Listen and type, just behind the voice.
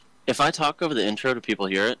If I talk over the intro, do people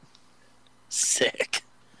hear it? Sick.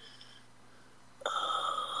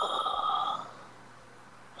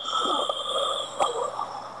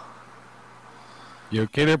 You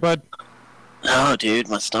okay there, bud? Oh, dude,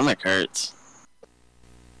 my stomach hurts.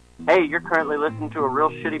 Hey, you're currently listening to a real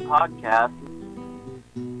shitty podcast.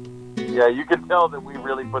 Yeah, you can tell that we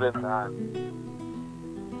really put in time.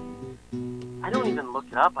 I don't even look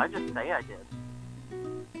it up. I just say I did.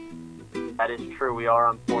 That is true. We are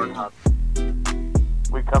on Pornhub.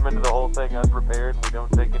 We come into the whole thing unprepared and we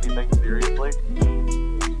don't take anything seriously.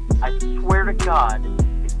 I swear to God,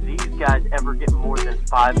 if these guys ever get more than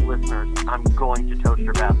 5 listeners, I'm going to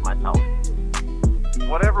toaster bath myself.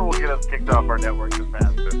 Whatever will get us kicked off our network the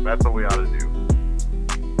fastest. That's what we ought to do.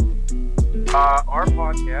 Our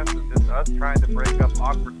podcast is just us trying to break up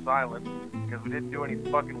awkward silence because we didn't do any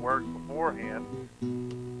fucking work beforehand.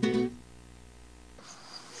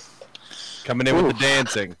 Coming in with the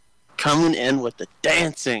dancing. Coming in with the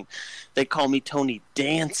dancing. They call me Tony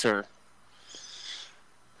Dancer.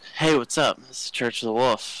 Hey, what's up? This is Church of the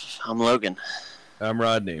Wolf. I'm Logan. I'm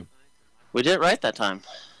Rodney. We did it right that time.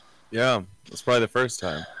 Yeah, that's probably the first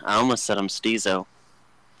time. I almost said I'm Steezo.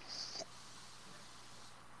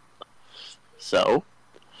 So?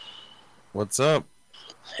 What's up?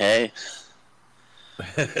 Hey.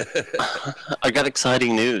 I got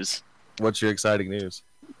exciting news. What's your exciting news?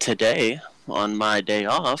 Today, on my day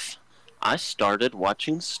off, I started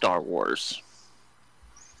watching Star Wars.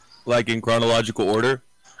 Like in chronological order?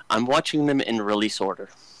 I'm watching them in release order.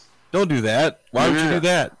 Don't do that. Why would you do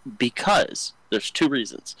that? Because there's 2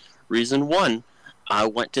 reasons. Reason 1, I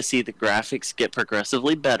want to see the graphics get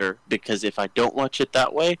progressively better, because if I don't watch it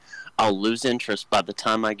that way, I'll lose interest by the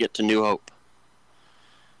time I get to New Hope.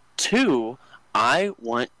 2, I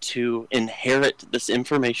want to inherit this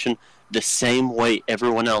information the same way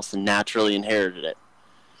everyone else naturally inherited it.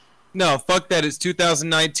 No, fuck that. It's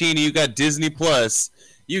 2019 and you got Disney Plus.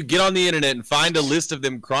 You get on the internet and find a list of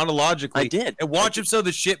them chronologically. I did. And watch them so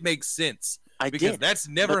the shit makes sense. Because did. that's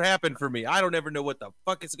never happened for me. I don't ever know what the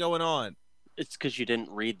fuck is going on. It's because you didn't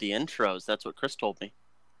read the intros. That's what Chris told me.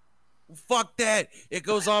 Fuck that. It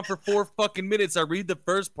goes on for 4 fucking minutes. I read the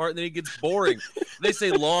first part and then it gets boring. They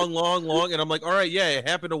say long, and I'm like, all right, yeah, it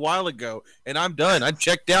happened a while ago. And I'm done. I'm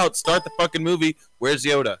checked out. Start the fucking movie. Where's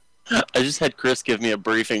Yoda? I just had Chris give me a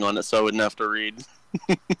briefing on it so I wouldn't have to read.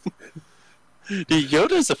 Dude,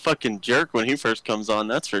 Yoda's a fucking jerk when he first comes on,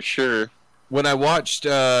 that's for sure. When I watched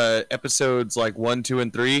episodes like 1, 2,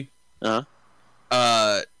 and 3,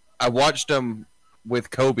 I watched them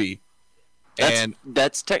with Kobe.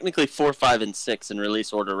 That's technically 4, 5, and 6 in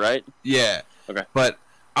release order, right? Yeah. Okay. But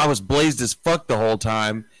I was blazed as fuck the whole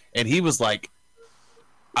time, and he was like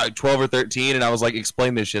 12 or 13, and I was like,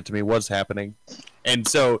 explain this shit to me. What's happening? And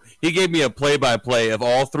so he gave me a play-by-play of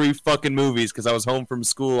all 3 fucking movies because I was home from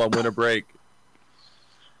school on winter break.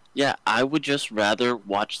 Yeah, I would just rather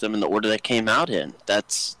watch them in the order they came out in.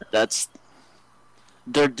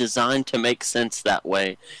 They're designed to make sense that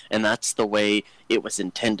way, and that's the way it was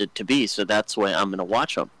intended to be, so that's the way I'm going to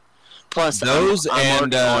watch them. Plus,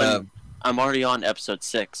 I'm already on episode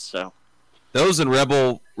 6, so... Those and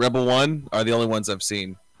Rebel 1 are the only ones I've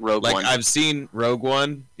seen. Rogue One. I've seen Rogue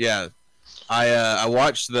One, yeah. I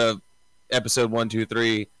watched the episode 1, 2,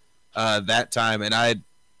 3 that time, and I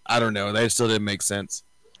don't know, they still didn't make sense.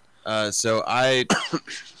 So I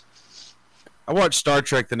watched Star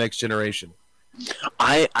Trek The Next Generation.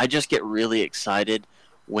 I just get really excited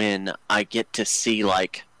when I get to see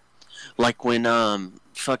like when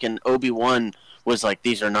fucking Obi-Wan was like,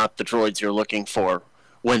 these are not the droids you're looking for.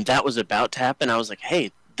 When that was about to happen, I was like,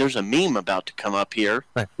 hey, there's a meme about to come up here.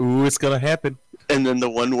 Ooh, it's gonna happen. And then the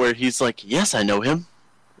one where he's like, yes, I know him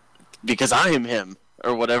because I am him,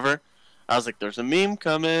 or whatever. I was like, there's a meme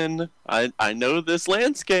coming. I know this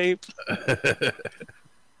landscape.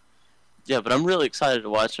 Yeah, but I'm really excited to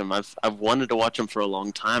watch them. I've wanted to watch them for a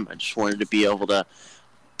long time. I just wanted to be able to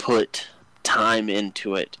put time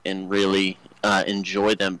into it and really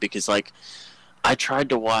enjoy them, because like I tried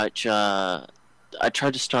to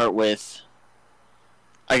start with,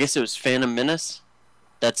 I guess it was Phantom Menace.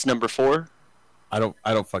 That's number 4. I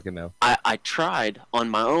don't fucking know. I tried on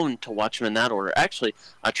my own to watch them in that order. Actually,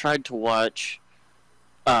 I tried to watch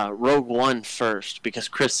Rogue One first because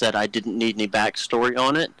Chris said I didn't need any backstory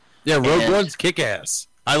on it. Yeah, Rogue One's kick-ass.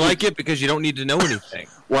 I like it because you don't need to know anything.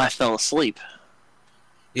 Well, I fell asleep.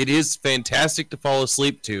 It is fantastic to fall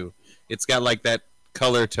asleep to. It's got like that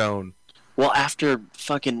color tone. Well, after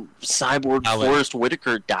fucking Cyborg Forrest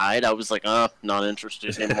Whitaker died, I was like, not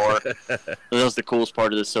interested anymore. That was the coolest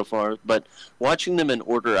part of this so far. But watching them in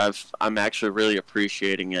order, I'm actually really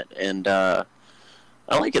appreciating it. And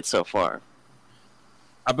I like it so far.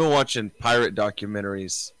 I've been watching pirate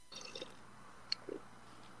documentaries.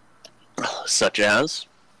 Such as?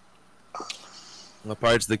 The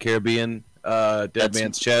Pirates of the Caribbean, Dead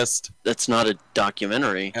Man's Chest. That's not a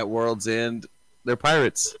documentary. At World's End. They're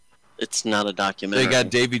pirates. It's not a documentary. They got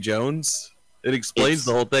Davy Jones. It explains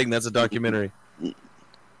the whole thing. That's a documentary.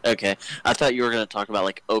 Okay. I thought you were going to talk about,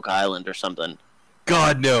 like, Oak Island or something.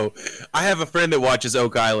 God, no. I have a friend that watches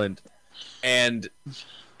Oak Island. And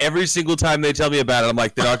every single time they tell me about it, I'm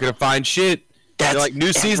like, they're not going to find shit. They're like,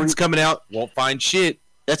 new season's coming out. Won't find shit.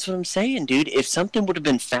 That's what I'm saying, dude. If something would have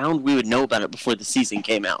been found, we would know about it before the season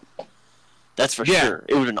came out. That's for sure.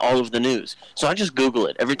 It would have been all over the news. So I just Google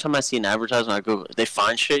it. Every time I see an advertisement, I Google it. They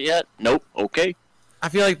find shit yet? Nope. Okay. I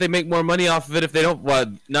feel like they make more money off of it if they don't.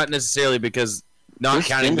 Well, not necessarily because not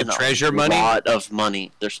counting the treasure money. A lot of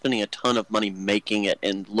money. They're spending a ton of money making it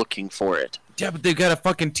and looking for it. Yeah, but they've got a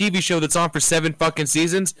fucking TV show that's on for 7 fucking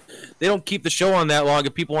seasons. They don't keep the show on that long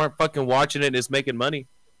if people aren't fucking watching it and it's making money.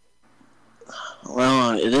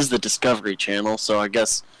 Well, it is the Discovery Channel, so I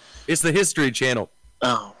guess... It's the History Channel.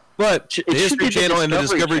 Oh. But the History Channel and the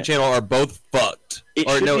Discovery Channel are both fucked. It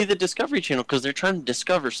should be the Discovery Channel because they're trying to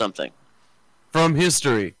discover something. From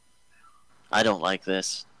history. I don't like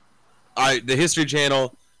this. The History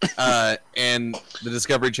Channel and the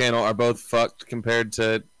Discovery Channel are both fucked compared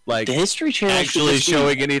to, like, the History Channel actually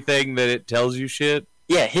showing anything that it tells you shit.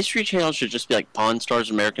 Yeah, History Channel should just be like Pawn Stars,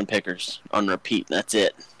 American Pickers on repeat. That's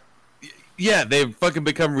it. Yeah, they've fucking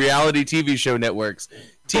become reality TV show networks.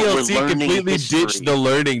 TLC completely ditched the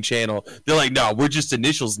Learning Channel. They're like, no, we're just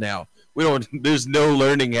initials now. There's no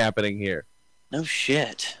learning happening here. No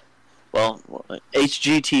shit. Well,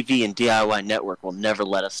 HGTV and DIY Network will never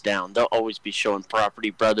let us down. They'll always be showing Property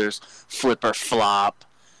Brothers, Flipper Flop,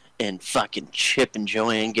 and fucking Chip and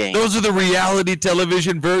Joanne Gaines. Those are the reality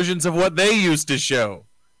television versions of what they used to show.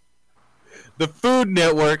 The Food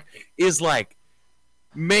Network is like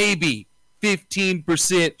maybe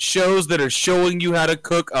 15% shows that are showing you how to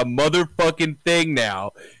cook a motherfucking thing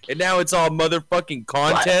now. And now it's all motherfucking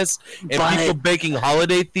contests and people baking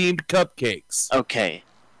holiday-themed cupcakes. Okay.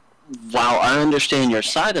 While I understand your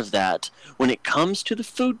side of that, when it comes to the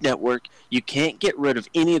Food Network, you can't get rid of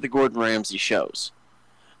any of the Gordon Ramsay shows.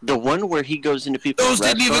 The one where he goes into people's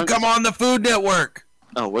restaurants... Those didn't even come on the Food Network!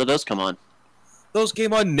 Oh, where do those come on? Those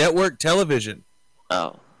came on network television.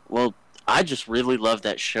 Oh, well... I just really love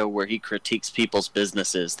that show where he critiques people's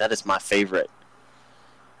businesses. That is my favorite.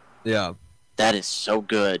 Yeah. That is so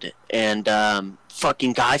good. And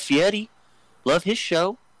fucking Guy Fieri. Love his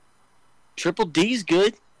show. Triple D's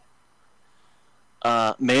good.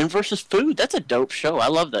 Man vs. Food. That's a dope show. I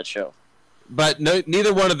love that show. But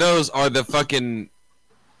neither one of those are the fucking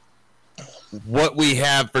what we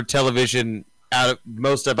have for television out of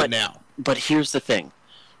most of it now. But here's the thing.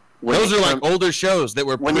 Those are like older shows that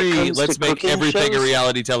were let's make everything a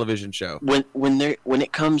reality television show. When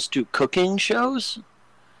it comes to cooking shows,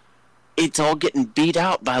 it's all getting beat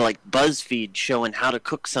out by like BuzzFeed showing how to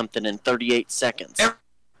cook something in 38 seconds.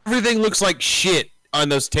 Everything looks like shit on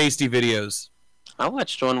those tasty videos. I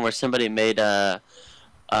watched one where somebody made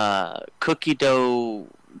cookie dough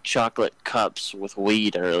chocolate cups with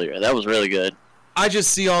weed earlier. That was really good. I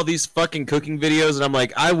just see all these fucking cooking videos and I'm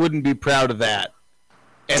like, I wouldn't be proud of that.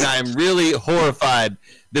 And I'm really horrified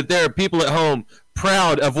that there are people at home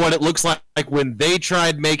proud of what it looks like when they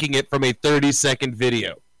tried making it from a 30-second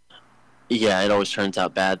video. Yeah, it always turns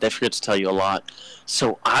out bad. They forget to tell you a lot.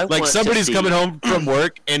 So somebody's coming home from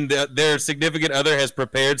work and their significant other has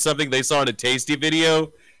prepared something they saw in a tasty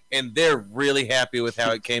video, and they're really happy with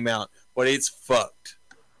how it came out, but it's fucked.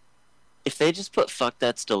 If they just put "Fuck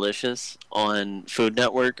That's Delicious" on Food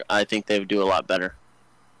Network, I think they would do a lot better.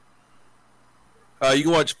 You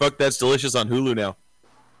can watch Fuck That's Delicious on Hulu now.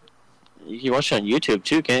 You can watch it on YouTube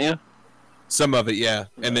too, can't you? Some of it, yeah.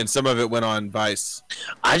 And then some of it went on Vice.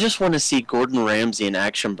 I just want to see Gordon Ramsay and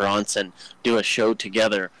Action Bronson do a show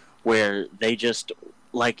together where they just,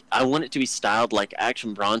 like, I want it to be styled like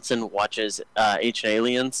Action Bronson watches Ancient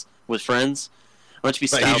Aliens with friends. I want it to be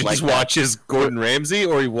styled like he just watches Gordon Ramsay,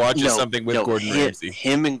 or he watches something with Gordon Ramsay?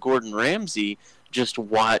 Him and Gordon Ramsay just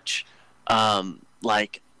watch,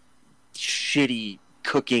 like, shitty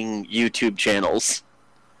cooking YouTube channels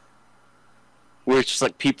where it's just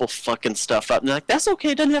like people fucking stuff up and they're like, that's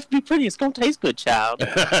okay, it doesn't have to be pretty, it's gonna taste good, child.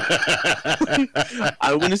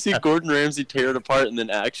 I want to see Gordon Ramsay tear it apart and then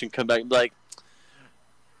Action come back and be like,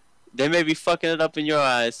 they may be fucking it up in your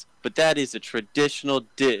eyes, but that is a traditional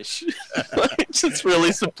dish. Like, just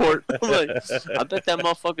really support. I'm like, I bet that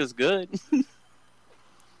motherfucker's good.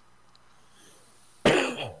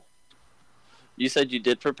 You said you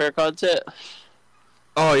did prepare content?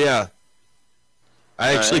 Oh yeah,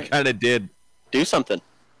 I actually Alright. kind of did. Do something.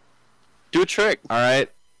 Do a trick. All right.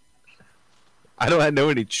 I don't know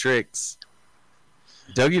any tricks.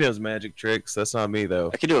 Dougie knows magic tricks. That's not me though.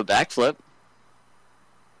 I could do a backflip.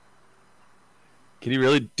 Can you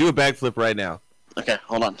really do a backflip right now? Okay,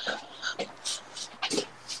 hold on.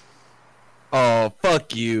 Oh,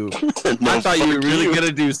 fuck you. No, I thought you were fuck really you.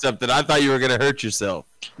 gonna do something. I thought you were gonna hurt yourself.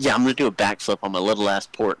 Yeah, I'm gonna do a backflip on my little ass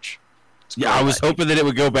porch. It's Yeah, I great was idea. hoping that it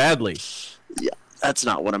would go badly. That's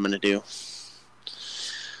not what I'm gonna do.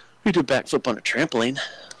 We do a backflip on a trampoline.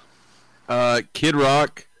 Kid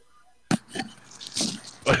Rock.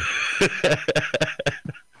 Are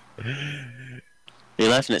you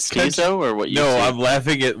laughing at Stezo or what you No, see? I'm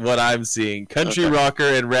laughing at what I'm seeing. Country Okay. rocker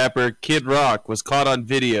and rapper Kid Rock was caught on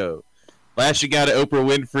video lashing out at Oprah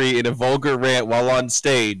Winfrey in a vulgar rant while on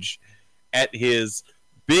stage at his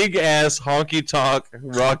big-ass honky-tonk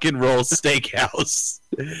rock and roll steakhouse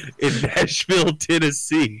in Nashville,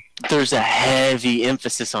 Tennessee. There's a heavy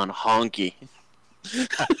emphasis on honky.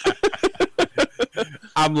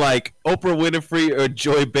 I'm like, Oprah Winfrey or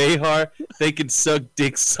Joy Behar, they can suck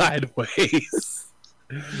dick sideways.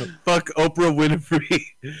 Fuck Oprah Winfrey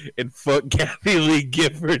and fuck Kathy Lee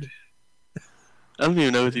Gifford. I don't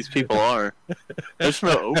even know who these people are. There's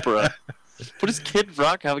no Oprah. What does Kid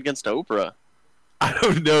Rock have against Oprah? I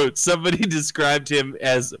don't know. Somebody described him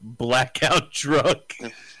as blackout drunk.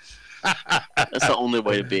 That's the only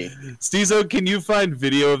way to be. Stezo, can you find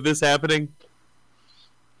video of this happening?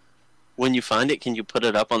 When you find it, can you put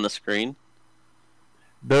it up on the screen?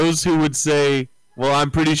 Those who would say, well,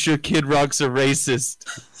 I'm pretty sure Kid Rock's a racist.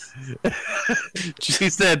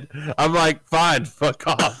 She said, I'm like, fine, fuck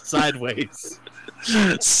off, sideways.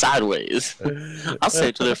 Sideways. I'll say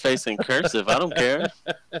it to their face in cursive. I don't care.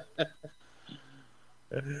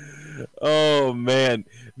 Oh, man.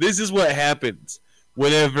 This is what happens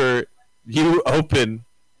whenever you open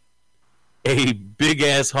a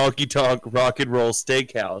big-ass honky-tonk rock and roll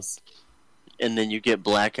steakhouse. And then you get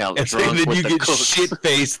blackout And drunk then with you the get cooks.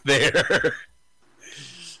 shit-faced there.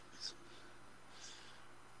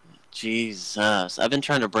 Jesus. I've been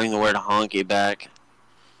trying to bring the word honky back.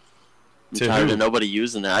 I'm To tired who? of nobody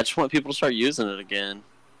using it. I just want people to start using it again.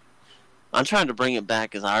 I'm trying to bring it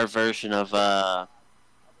back as our version of, No,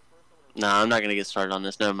 I'm not going to get started on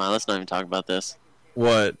this. Never mind. Let's not even talk about this.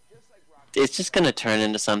 What? It's just going to turn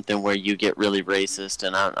into something where you get really racist,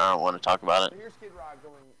 and I don't want to talk about it. Here's Kid Rock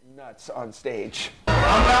going nuts on stage. Can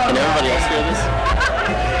everybody else hear this?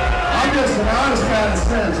 I'm just an honest guy that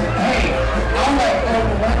says, hey, I'm like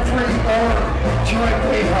Oprah Winfrey or Joy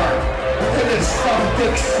Behar. It is some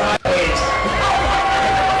dick sideways.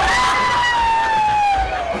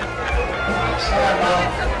 Sorry, Mom.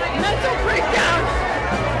 Mental breakdown.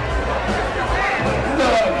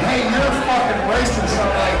 They're like, hey, you're fucking racist.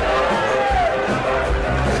 I'm like,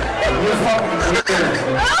 you're fucking weird.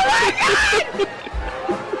 Oh my god!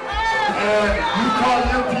 And you call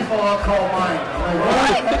your people, I'll call mine. I'm like,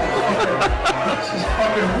 what? This is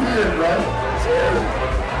fucking weird, right?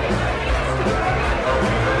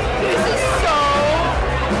 This is so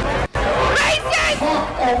racist! Fuck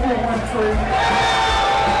Oprah Winfrey.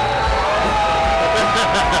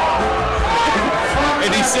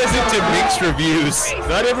 And he says it to mixed reviews.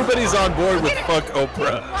 Not everybody's on board with fuck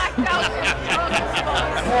Oprah.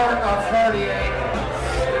 I'm 48.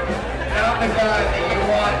 And I'm the guy that you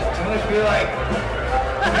want to be like,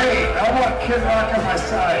 hey, I want Kid Rock on my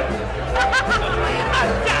side.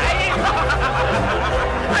 I'm dying!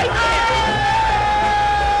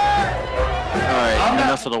 Alright,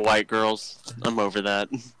 enough of the white girls. I'm over that.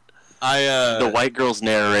 The white girls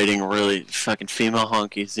narrating really fucking female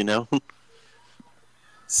honkies, you know?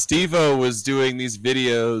 Steve-O was doing these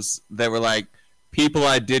videos that were like people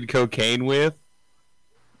I did cocaine with.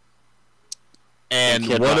 And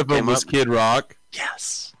Kid one Rock of them came was up? Kid Rock.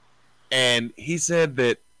 Yes. And he said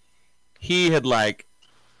that he had like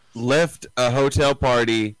left a hotel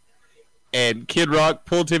party and Kid Rock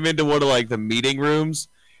pulled him into one of like the meeting rooms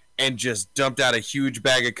and just dumped out a huge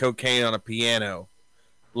bag of cocaine on a piano.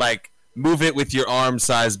 Like, move it with your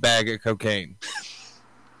arm-sized bag of cocaine.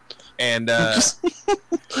 And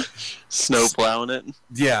Snow plowing it.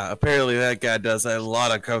 yeah, apparently that guy does a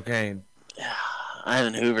lot of cocaine. I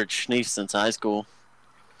haven't hoovered schneef since high school.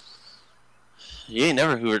 You ain't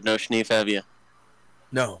never hoovered no schneef, have you?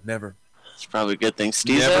 No, never. It's probably a good thing.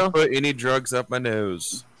 Never Stezo, put any drugs up my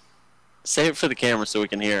nose. say it for the camera so we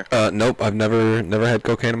can hear. Nope, I've never had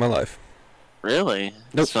cocaine in my life. Really?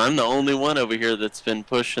 Nope. So I'm the only one over here that's been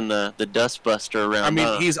pushing the dust buster around. I mean,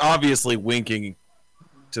 huh? he's obviously winking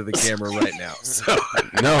to the camera right now. So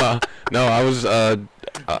No, I was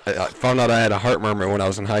I found out I had a heart murmur when I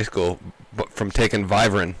was in high school, but from taking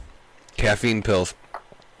Vivarin, caffeine pills,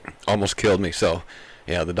 almost killed me. So,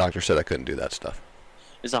 yeah, the doctor said I couldn't do that stuff.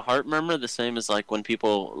 Is a heart murmur the same as like when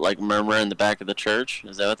people like murmur in the back of the church?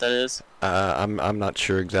 Is that what that is? I'm not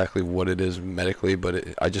sure exactly what it is medically, but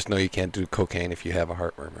I just know you can't do cocaine if you have a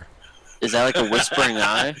heart murmur. Is that like a whispering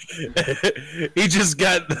eye? He just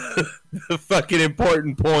got the fucking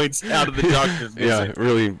important points out of the doctor's visit. Yeah,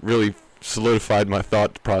 really solidified my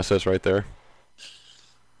thought process right there.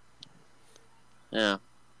 Yeah.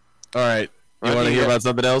 All right. You Right, want to you hear got- about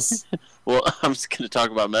something else? Well, I'm just going to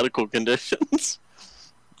talk about medical conditions.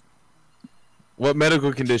 What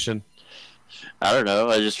medical condition? I don't know.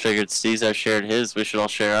 I just figured Caesar shared his. We should all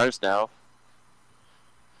share ours now.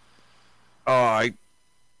 Oh, I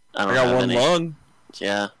I don't got have one any. lung.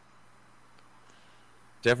 Yeah.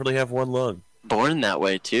 Definitely have one lung. Born that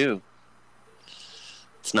way, too.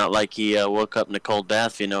 It's not like he woke up in a cold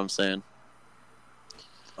bath, you know what I'm saying?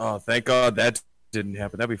 Oh, thank God that didn't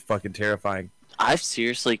happen. That'd be fucking terrifying. I've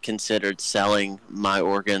seriously considered selling my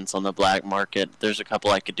organs on the black market. There's a couple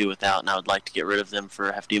I could do without, and I would like to get rid of them for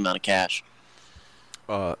a hefty amount of cash.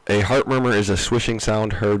 A heart murmur is a swishing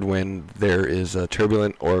sound heard when there is a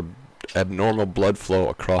turbulent or abnormal blood flow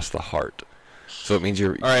across the heart. So it means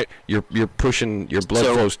you're pushing your blood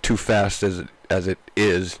flows too fast as it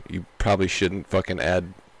is. You probably shouldn't fucking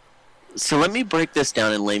add. So let me break this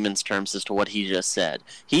down in layman's terms as to what he just said.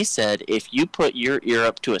 He said if you put your ear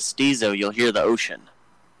up to a steezo, you'll hear the ocean.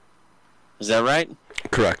 Is that right?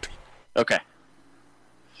 Correct. Okay.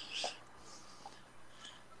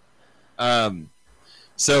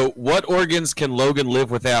 So what organs can Logan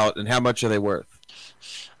live without, and how much are they worth?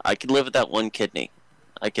 I can live without one kidney.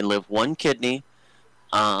 I can live one kidney.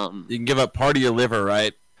 You can give up part of your liver,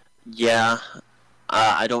 right? Yeah.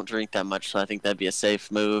 I don't drink that much, so I think that'd be a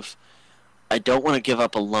safe move. I don't want to give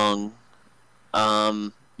up a lung.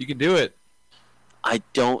 You can do it. I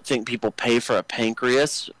don't think people pay for a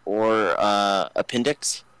pancreas or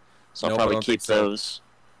appendix, so I'll Nope, I probably don't keep think so. those.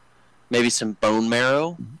 Maybe some bone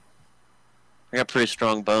marrow. I got pretty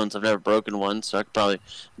strong bones. I've never broken one, so I could probably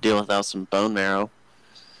deal without some bone marrow.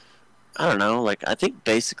 I don't know. Like I think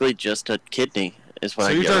basically just a kidney is what So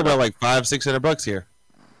I you're get talking rid of. about like $500-600 here.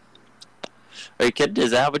 Are you kidding?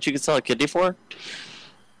 Is that what you can sell a kidney for?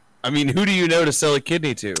 I mean, who do you know to sell a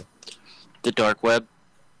kidney to? The dark web.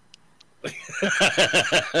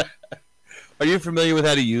 Are you familiar with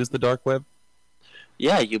how to use the dark web?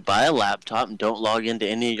 Yeah, you buy a laptop and don't log into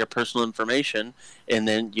any of your personal information, and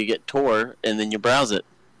then you get Tor, and then you browse it.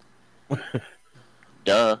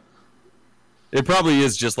 Duh. It probably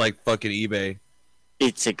is just like fucking eBay.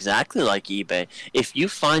 It's exactly like eBay. If you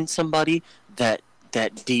find somebody that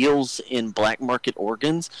deals in black market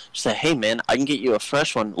organs, just say, hey man, I can get you a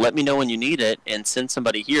fresh one. Let me know when you need it, and send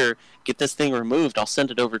somebody here. Get this thing removed. I'll send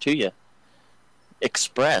it over to you.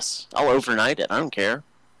 Express. I'll overnight it. I don't care.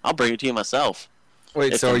 I'll bring it to you myself.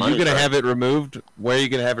 Wait, If so the are you money's going to right. have it removed? Where are you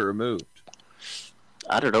going to have it removed?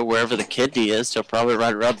 I don't know, wherever the kidney is. So probably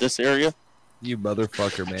right around this area. You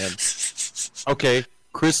motherfucker, man. Okay,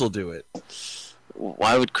 Chris will do it.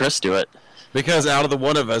 Why would Chris do it? Because out of the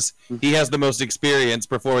one of us, he has the most experience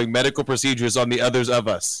performing medical procedures on the others of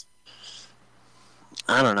us.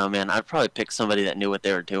 I don't know, man. I'd probably pick somebody that knew what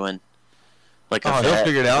they were doing. Like a Oh, they'll vet.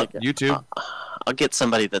 figure it out. Like YouTube. I'll get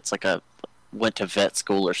somebody that's like went to vet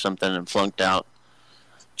school or something and flunked out.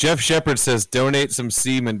 Jeff Shepard says, donate some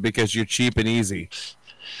semen because you're cheap and easy.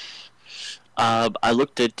 I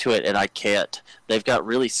looked into it and I can't. They've got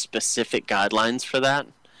really specific guidelines for that,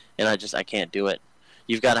 and I can't do it.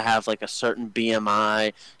 You've got to have like a certain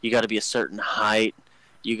BMI. You got to be a certain height.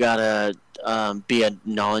 You got to be a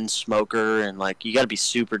non-smoker, and like you got to be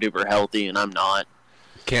super duper healthy, and I'm not.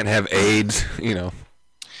 Can't have AIDS, you know.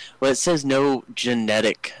 Well, it says no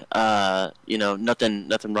genetic,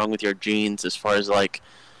 nothing wrong with your genes as far as like,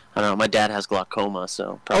 I don't know. My dad has glaucoma,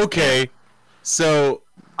 so probably Okay, so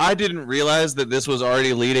I didn't realize that this was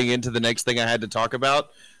already leading into the next thing I had to talk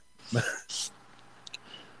about.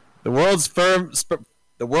 The world's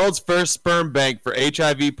first sperm bank for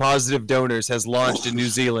HIV-positive donors has launched in New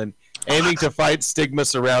Zealand, aiming to fight stigma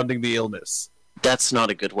surrounding the illness. That's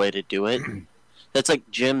not a good way to do it. That's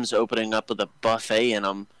like gyms opening up with a buffet in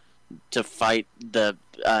them to fight the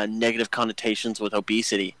negative connotations with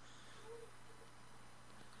obesity.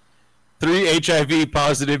 3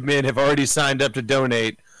 HIV-positive men have already signed up to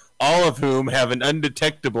donate, all of whom have an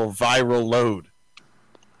undetectable viral load.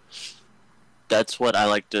 That's what I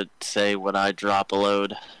like to say when I drop a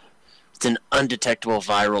load. It's an undetectable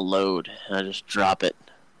viral load. And I just drop it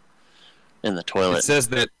in the It toilet. says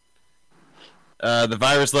that The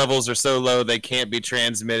virus levels are so low they can't be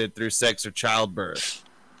transmitted through sex or childbirth.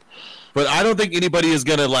 But I don't think anybody is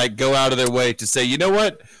gonna like go out of their way to say, you know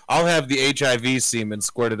what? I'll have the HIV semen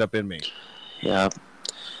squirted up in me. Yeah.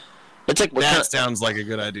 It's like that sounds like a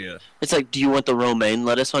good idea. It's like, do you want the romaine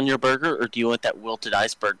lettuce on your burger, or do you want that wilted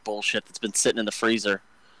iceberg bullshit that's been sitting in the freezer?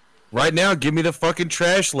 Right now, give me the fucking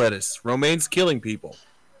trash lettuce. Romaine's killing people.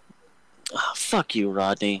 Oh, fuck you,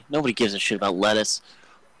 Rodney. Nobody gives a shit about lettuce.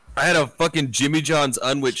 I had a fucking Jimmy John's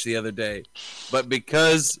unwich the other day, but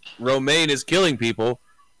because romaine is killing people,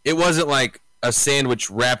 it wasn't like a sandwich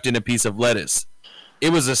wrapped in a piece of lettuce. It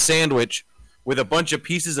was a sandwich with a bunch of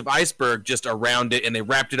pieces of iceberg just around it, and they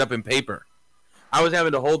wrapped it up in paper. I was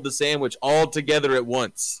having to hold the sandwich all together at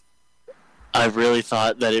once. I really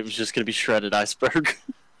thought that it was just going to be shredded iceberg.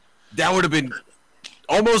 That would have been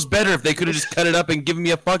almost better if they could have just cut it up and given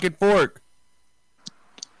me a fucking fork.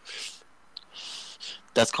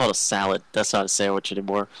 That's called a salad. That's not a sandwich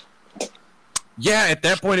anymore. Yeah, at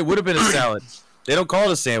that point it would have been a salad. They don't call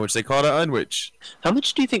it a sandwich. They call it an unwich. How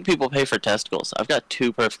much do you think people pay for testicles? I've got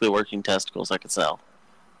 2 perfectly working testicles I could sell.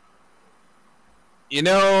 You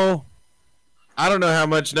know, I don't know how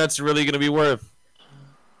much nuts are really going to be worth.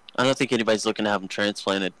 I don't think anybody's looking to have them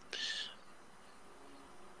transplanted.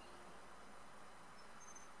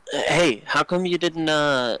 Hey, how come you didn't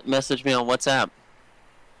message me on WhatsApp?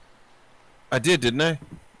 I did, didn't I?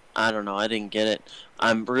 I don't know. I didn't get it.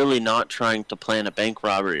 I'm really not trying to plan a bank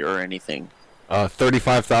robbery or anything.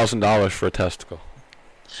 $35,000 for a testicle.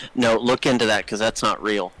 No, look into that, because that's not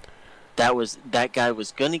real. That guy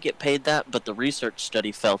was going to get paid that, but the research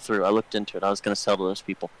study fell through. I looked into it. I was going to sell to those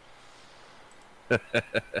people.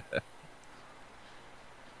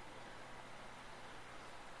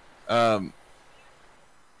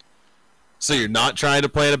 So you're not trying to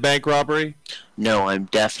plan a bank robbery? No, I'm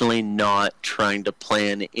definitely not trying to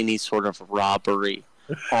plan any sort of robbery,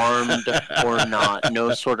 armed or not.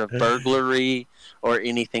 No sort of burglary or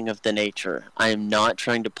anything of the nature. I am not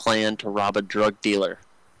trying to plan to rob a drug dealer.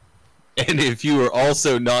 And if you are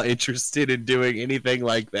also not interested in doing anything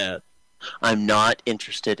like that? I'm not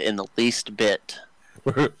interested in the least bit.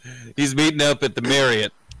 He's meeting up at the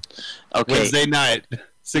Marriott. Okay. Wednesday night,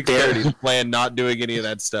 6:30. Plan not doing any of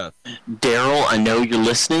that stuff. Daryl, I know you're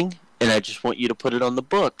listening, and I just want you to put it on the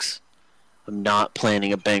books. I'm not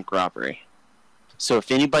planning a bank robbery. So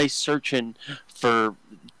if anybody's searching for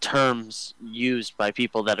terms used by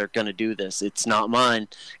people that are going to do this, it's not mine,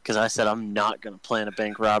 because I said I'm not going to plan a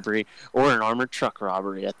bank robbery or an armored truck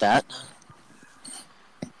robbery at that.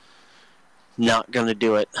 Not going to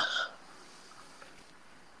do it.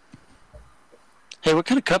 Hey, what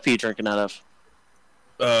kind of cup are you drinking out of?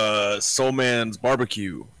 Soul Man's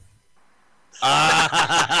Barbecue.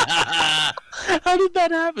 How did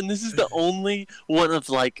that happen? This is the only one of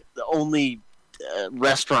the only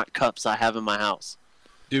restaurant cups I have in my house.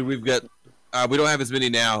 Dude, we've got we don't have as many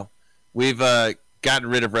now. We've gotten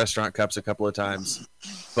rid of restaurant cups a couple of times,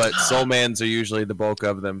 but Soul Man's are usually the bulk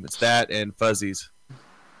of them. It's that and Fuzzies.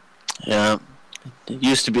 Yeah, it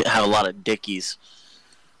used to have a lot of Dickies.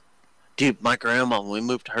 Dude, my grandma, when we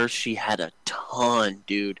moved to her, she had a ton,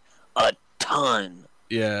 dude. A ton.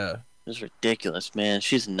 Yeah. It was ridiculous, man.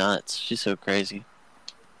 She's nuts. She's so crazy.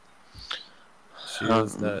 She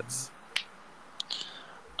is nuts.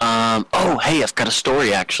 Oh, hey, I've got a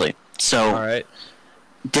story, actually. So, all right.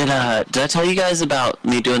 Did I tell you guys about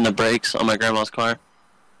me doing the brakes on my grandma's car?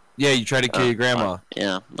 Yeah, you tried to kill your grandma.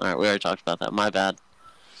 Yeah, all right, we already talked about that. My bad.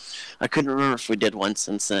 I couldn't remember if we did one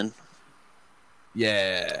since then.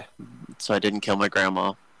 Yeah. So I didn't kill my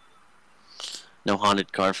grandma. No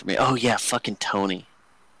haunted car for me. Oh, yeah, fucking Tony.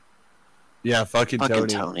 Yeah, fucking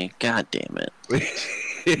Tony. God damn it.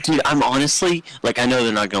 Dude, I'm honestly, I know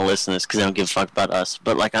they're not going to listen to this because they don't give a fuck about us,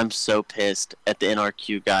 but, I'm so pissed at the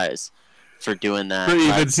NRQ guys for doing that. For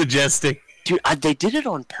even suggesting. Dude, they did it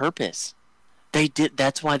on purpose. They did.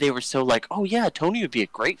 That's why they were so oh, yeah, Tony would be a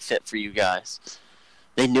great fit for you guys.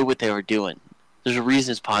 They knew what they were doing. There's a reason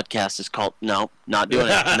his podcast is called... No, not doing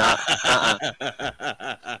it.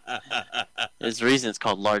 There's a reason it's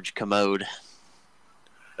called Large Commode.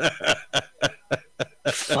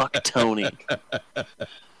 Fuck Tony.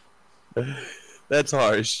 That's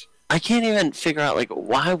harsh. I can't even figure out,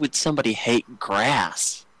 why would somebody hate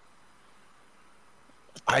grass?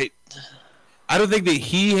 I don't think that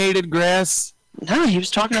he hated grass. No, he was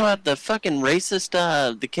talking about the fucking racist,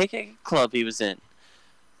 the KKK club he was in.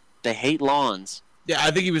 They hate lawns. Yeah,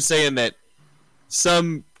 I think he was saying that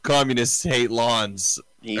some communists hate lawns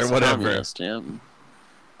or whatever. Communist, yeah.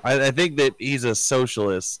 I think that he's a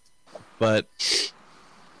socialist, but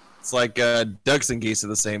it's like ducks and geese are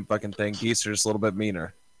the same fucking thing. Geese are just a little bit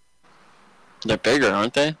meaner. They're bigger,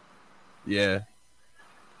 aren't they? Yeah.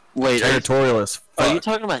 Wait, Territorial as fuck. are you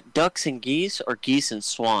talking about ducks and geese or geese and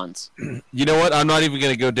swans? You know what? I'm not even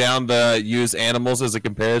going to go down the use animals as a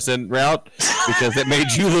comparison route because it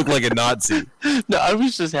made you look like a Nazi. No, I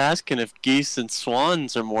was just asking if geese and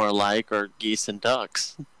swans are more alike or geese and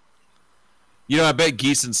ducks. You know, I bet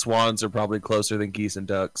geese and swans are probably closer than geese and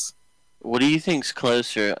ducks. What do you think's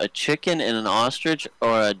closer, a chicken and an ostrich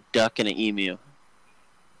or a duck and an emu?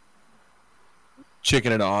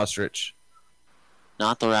 Chicken and an ostrich.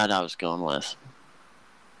 Not the route I was going with.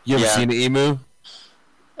 You ever Yeah. seen an emu?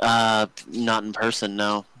 Not in person,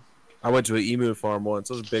 no. I went to an emu farm once.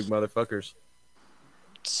 Those are big motherfuckers.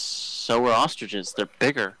 So are ostriches. They're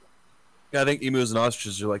bigger. Yeah, I think emus and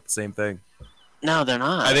ostriches are like the same thing. No, they're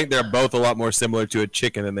not. I think they're both a lot more similar to a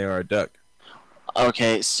chicken than they are a duck.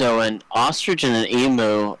 Okay, so an ostrich and an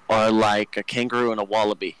emu are like a kangaroo and a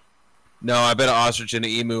wallaby. No, I bet an ostrich and an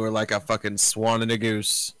emu are like a fucking swan and a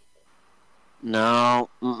goose. No,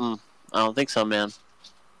 I don't think so, man.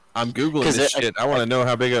 I'm Googling 'Cause this it- shit. I want to know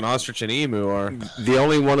how big an ostrich and emu are. The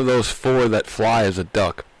only one of those four that fly is a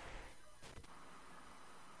duck.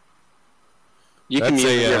 You can That's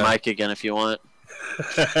mute a, your mic again if you want.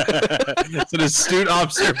 It's an astute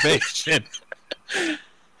observation.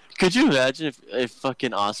 Could you imagine if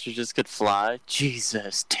fucking ostriches could fly?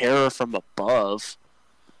 Jesus, terror from above.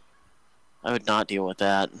 I would not deal with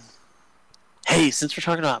that. Hey, since we're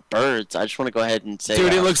talking about birds, I just want to go ahead and say...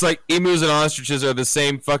 Dude, it looks like emus and ostriches are the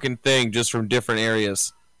same fucking thing, just from different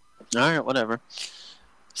areas. Alright, whatever.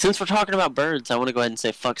 Since we're talking about birds, I want to go ahead and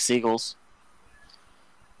say fuck seagulls.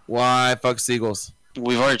 Why fuck seagulls?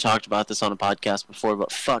 We've already talked about this on a podcast before,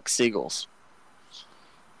 but fuck seagulls.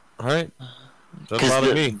 Alright. Doesn't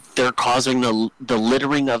bother me. They're causing the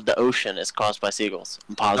littering of the ocean is caused by seagulls.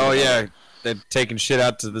 I'm positive. Oh, yeah. They're taking shit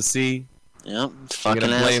out to the sea. Yep, You're fucking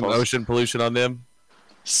going to blame assholes. ocean pollution on them?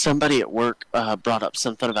 Somebody at work brought up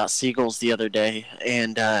something about seagulls the other day,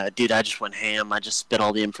 and dude, I just went ham. I just spit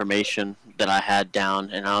all the information that I had down,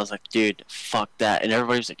 and I was like, dude, fuck that. And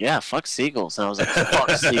everybody was like, yeah, fuck seagulls. And I was like, fuck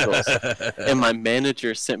seagulls. And my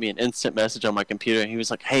manager sent me an instant message on my computer, and he was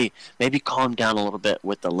like, hey, maybe calm down a little bit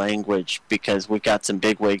with the language because we've got some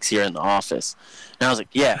big wigs here in the office. And I was like,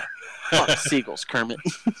 yeah, fuck seagulls, Kermit.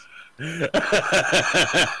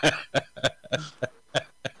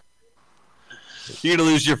 You're gonna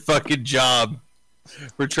lose your fucking job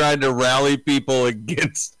for trying to rally people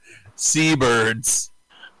against seabirds.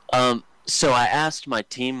 So I asked my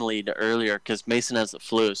team lead earlier because Mason has the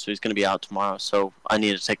flu, so he's going to be out tomorrow. So I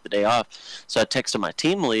need to take the day off. So I texted my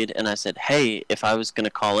team lead and I said, "Hey, if I was going to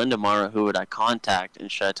call in tomorrow, who would I contact? And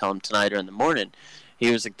should I tell him tonight or in the morning?" He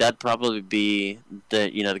was like, "That'd probably be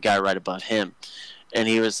the guy right above him." And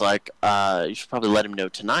he was like, "You should probably let him know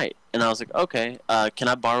tonight." And I was like, "Okay, can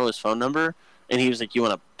I borrow his phone number?" And he was like, "You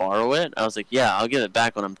want to borrow it?" I was like, "Yeah, I'll give it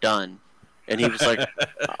back when I'm done." And he was like,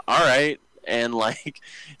 "All right." And like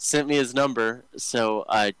sent me his number. So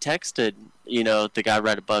I texted, the guy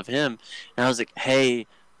right above him, and I was like, "Hey,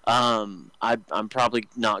 I'm probably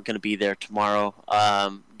not going to be there tomorrow.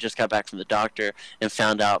 Just got back from the doctor and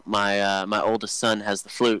found out my oldest son has the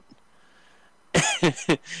flute."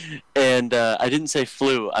 And I didn't say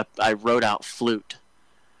flu. I wrote out flute.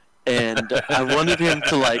 And I wanted him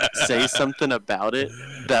to like say something about it.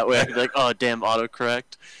 That way I could be like, "Oh, damn,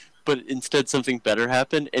 autocorrect." But instead something better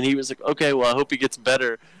happened, and he was like, "Okay, well, I hope he gets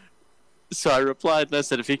better." So I replied, and I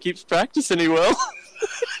said, "If he keeps practicing, he will."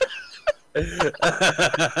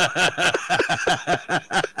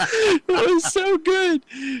 It was so good.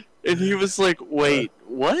 And he was like, "Wait,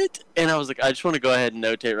 what?" And I was like, "I just want to go ahead and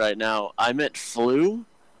notate right now. I meant flu,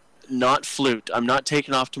 not flute. I'm not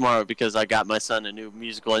taking off tomorrow because I got my son a new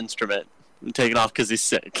musical instrument. I'm taking off because he's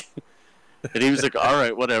sick." And he was like, "All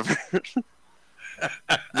right, whatever."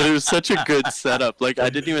 But it was such a good setup. Like,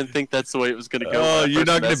 I didn't even think that's the way it was going to go. Oh, you're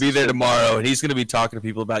not going to be there tomorrow, and he's going to be talking to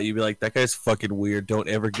people about you. Be like, "That guy's fucking weird. Don't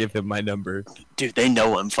ever give him my number." Dude, they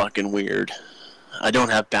know I'm fucking weird. I don't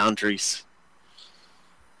have boundaries.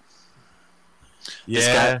 This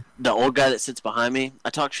Yeah. guy, the old guy that sits behind me, I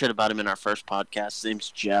talked shit about him in our first podcast. His name's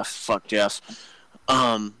Jeff. Fuck Jeff.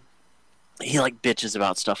 He like bitches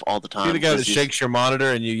about stuff all the time. You the guy that 'cause he's- shakes your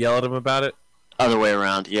monitor and you yell at him about it? Other way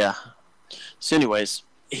around, yeah. So anyways,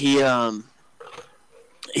 he's kind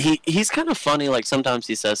of funny. Like sometimes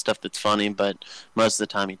he says stuff that's funny, but most of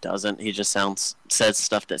the time he doesn't. He just says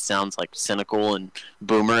stuff that sounds like cynical and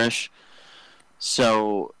boomerish.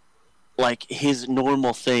 So like his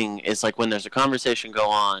normal thing is like when there's a conversation go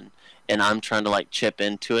on and I'm trying to like chip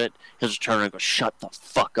into it, he'll just turn around and go, "Shut the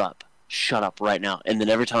fuck up. Shut up right now." And then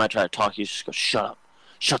every time I try to talk, he just goes, "Shut up.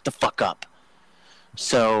 Shut the fuck up."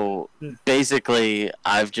 So basically,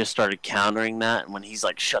 I've just started countering that. And when he's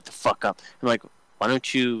like, "Shut the fuck up," I'm like, "Why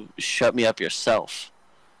don't you shut me up yourself?"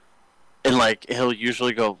 And like, he'll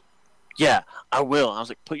usually go, "Yeah, I will." And I was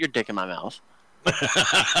like, "Put your dick in my mouth."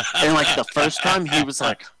 And like the first time, he was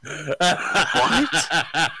like, "What?"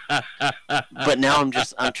 But now I'm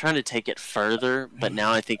trying to take it further. But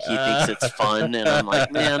now I think he thinks it's fun, and I'm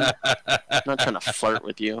like, "Man, I'm not trying to flirt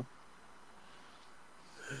with you."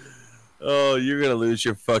 Oh, you're gonna lose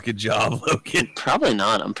your fucking job, Logan. Probably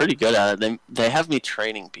not. I'm pretty good at it. They have me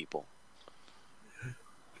training people.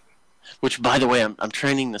 Which, by the way, I'm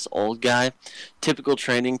training this old guy. Typical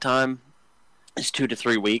training time is 2 to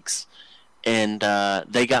 3 weeks, and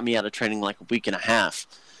they got me out of training like a week and a half.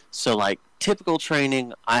 So, like, typical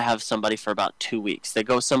training, I have somebody for about 2 weeks. They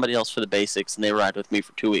go with somebody else for the basics, and they ride with me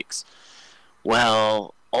for 2 weeks.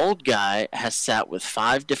 Well, old guy has sat with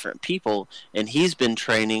 5 different people, and he's been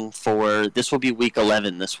training for, this will be week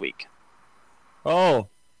 11 this week. Oh.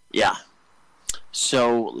 Yeah.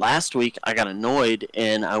 So last week I got annoyed,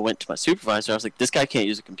 and I went to my supervisor. I was like, "This guy can't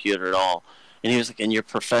use a computer at all." And he was like, "In your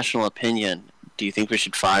professional opinion, do you think we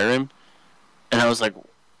should fire him?" And I was like,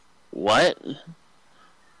 "What?"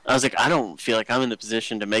 I was like, "I don't feel like I'm in the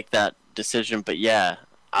position to make that decision, but yeah,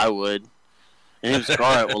 I would." And he was like,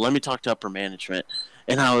 "All right, well, let me talk to upper management."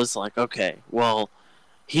 And I was like, "Okay, well,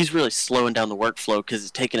 he's really slowing down the workflow because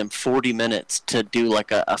it's taking him 40 minutes to do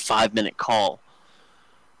like a 5-minute call."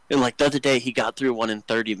 And like the other day, he got through one in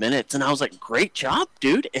 30 minutes, and I was like, "Great job,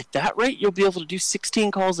 dude! At that rate, you'll be able to do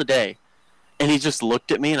 16 calls a day." And he just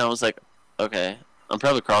looked at me, and I was like, "Okay, I'm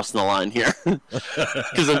probably crossing the line here,"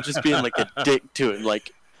 because I'm just being like a dick to him.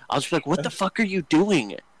 Like, I was like, "What the fuck are you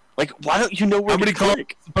doing? Like, why don't you know where How many to calls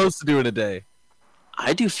click?" are you supposed to do in a day?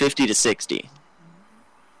 I do 50 to 60.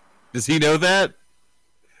 Does he know that?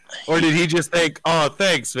 Or did he just think, "Oh,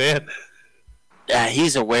 thanks, man"?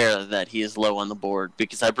 He's aware that he is low on the board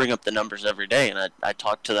because I bring up the numbers every day, and I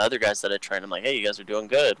talk to the other guys that I train. I'm like, "Hey, you guys are doing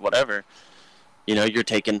good, whatever. You know, you're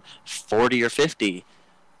taking 40 or 50.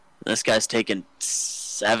 This guy's taking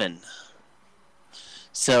 7.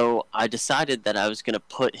 So I decided that I was going to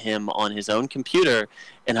put him on his own computer,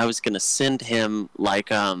 and I was going to send him like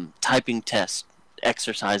typing test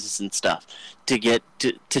exercises and stuff to get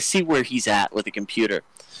to see where he's at with a computer.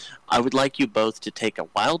 I would like you both to take a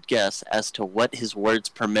wild guess as to what his words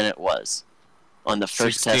per minute was on the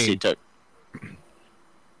first 16. test he took.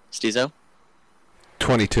 Steezo?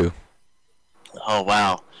 22. Oh,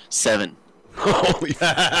 wow. 7. Holy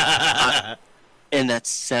And that's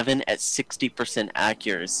 7 at 60%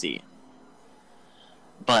 accuracy.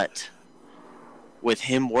 But with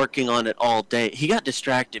him working on it all day, he got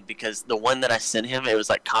distracted because the one that I sent him, it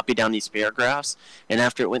was like copy down these paragraphs, and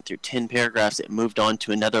after it went through 10 paragraphs, it moved on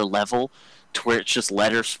to another level to where it's just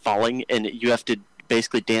letters falling, and you have to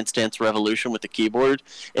basically Dance Dance Revolution with the keyboard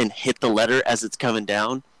and hit the letter as it's coming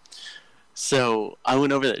down. So I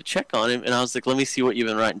went over there to check on him, and I was like, "Let me see what you've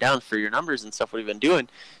been writing down for your numbers and stuff, what you've been doing."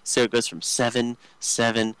 So it goes from 7,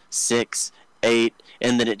 7, 6, 8,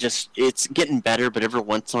 and then it's getting better, but every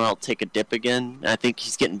once in a while it'll take a dip again. I think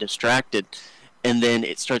he's getting distracted, and then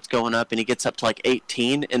it starts going up, and he gets up to like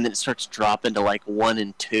 18, and then it starts dropping to like 1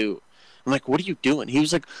 and 2. I'm like, "What are you doing?" He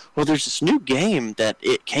was like, "Well, there's this new game that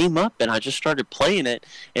it came up, and I just started playing it,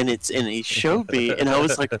 and he showed me," and I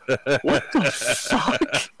was like, "What the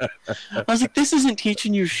fuck?" I was like, "This isn't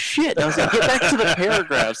teaching you shit." And I was like, "Get back to the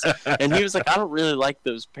paragraphs," and he was like, "I don't really like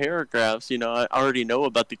those paragraphs. You know, I already know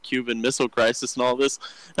about the Cuban Missile Crisis and all this,"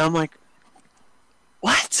 and I'm like,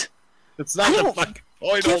 "What?" It's not the fucking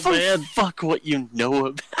point, old Give a man. fuck what you know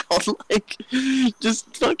about. Like,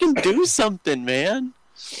 just fucking do something, man.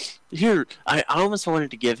 Here, I almost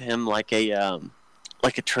wanted to give him like a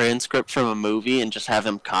transcript from a movie and just have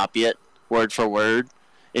him copy it word for word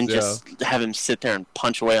and just have him sit there and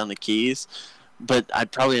punch away on the keys. But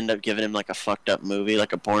I'd probably end up giving him like a fucked up movie,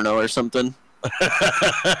 like a porno or something.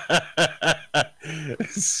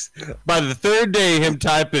 By the third day him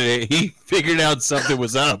typing it, he figured out something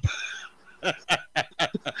was up.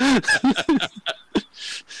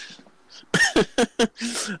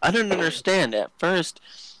 I didn't understand at first.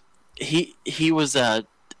 He was a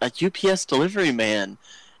UPS delivery man,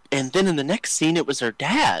 and then in the next scene it was her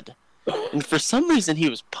dad, and for some reason he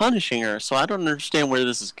was punishing her. So I don't understand where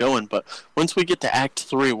this is going. But once we get to Act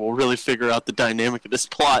 3, we'll really figure out the dynamic of this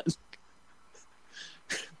plot.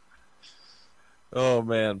 Oh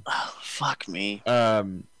man. Oh, fuck me.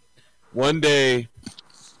 One day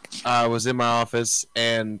I was in my office,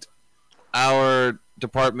 and our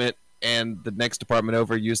department and the next department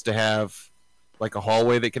over used to have like a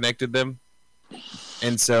hallway that connected them.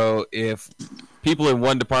 And so if people in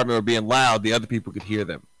one department were being loud, the other people could hear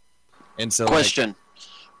them. And so, Question.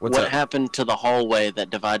 What's what up? happened to the hallway that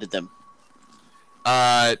divided them?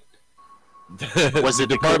 Was it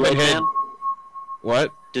the Kool-Aid man?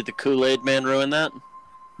 What? Did the Kool-Aid man ruin that?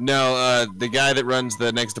 No, the guy that runs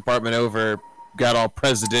the next department over got all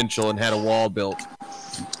presidential and had a wall built.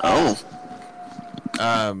 Oh.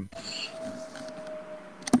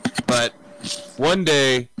 But one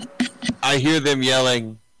day, I hear them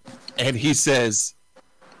yelling, and he says,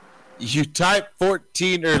 "You type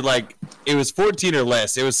 14 or like it was 14 or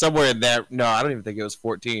less. It was somewhere in that. No, I don't even think it was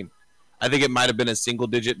 14. I think it might have been a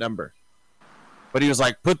single-digit number." But he was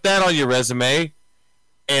like, "Put that on your resume,"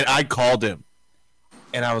 and I called him,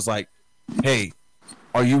 and I was like, "Hey,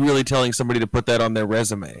 are you really telling somebody to put that on their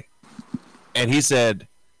resume?" And he said,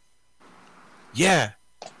 "Yeah,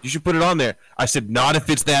 you should put it on there." I said, "Not if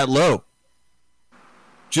it's that low.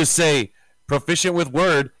 Just say proficient with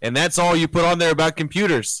Word, and that's all you put on there about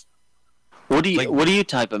computers." What do you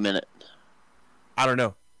type a minute? I don't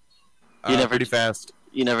know. You never pretty fast.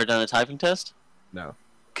 You never done a typing test? No.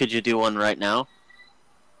 Could you do one right now?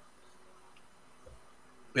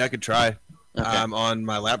 Yeah, I could try. Okay. I'm on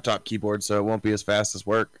my laptop keyboard, so it won't be as fast as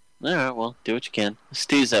work. All right, well, do what you can.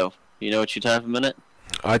 Stuzo, you know what you type a minute?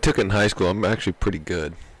 I took it in high school. I'm actually pretty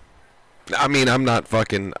good. I mean, I'm not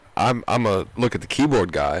fucking. I'm a look at the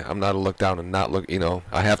keyboard guy. I'm not a look down and not look. You know,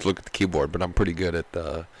 I have to look at the keyboard, but I'm pretty good at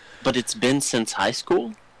the. But it's been since high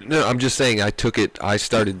school? No, I'm just saying. I took it. I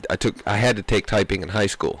had to take typing in high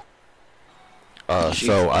school.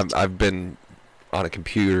 So I've been on a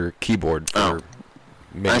computer keyboard for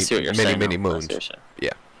many moons.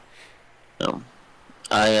 Yeah.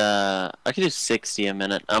 I could do 60 a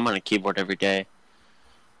minute. I'm on a keyboard every day.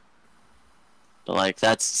 But like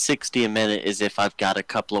that's 60 a minute is if I've got a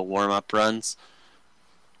couple of warm-up runs.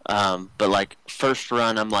 But like first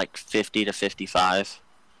run I'm like 50 to 55.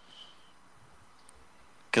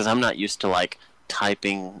 Cuz I'm not used to like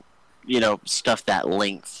typing, stuff that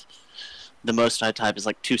length. The most I type is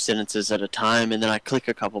like 2 sentences at a time, and then I click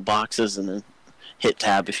a couple boxes and then hit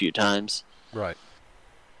tab a few times. Right.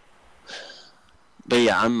 But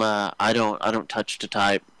yeah, I don't touch to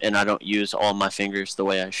type, and I don't use all my fingers the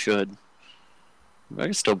way I should. I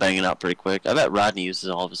can still bang it out pretty quick. I bet Rodney uses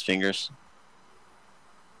all of his fingers.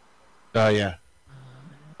 Oh yeah.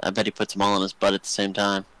 I bet he puts them all on his butt at the same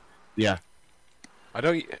time. Yeah. I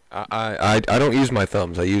don't use my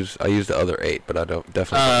thumbs. I use the other 8, but I definitely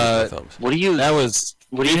don't use my thumbs. What do you? That was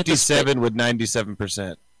what do you 57 with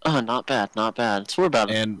 97%. Oh, not bad, not bad. So we're about,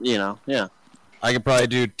 yeah. I could probably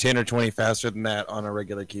do 10 or 20 faster than that on a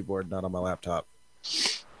regular keyboard, not on my laptop.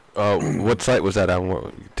 What site was that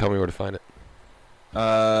on? Tell me where to find it.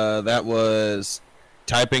 That was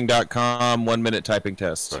typing.com 1-minute typing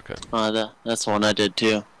test. Okay. That's the one I did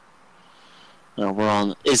too. No, we're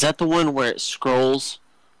on. Is that the one where it scrolls?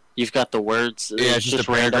 You've got the words. Yeah, it's just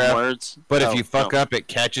a random paragraph. words. But if you fuck up, it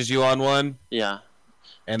catches you on one. Yeah.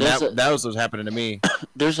 And that was what was happening to me.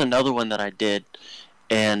 There's another one that I did,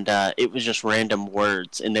 and it was just random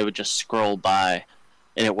words, and they would just scroll by,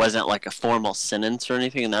 and it wasn't like a formal sentence or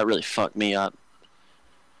anything, and that really fucked me up.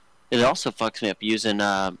 It also fucks me up using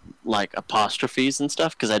like apostrophes and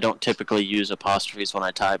stuff, because I don't typically use apostrophes when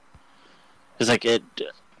I type. Because like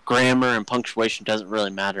grammar and punctuation doesn't really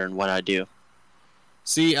matter in what I do.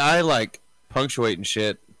 See, I like punctuate and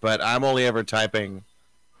shit, but I'm only ever typing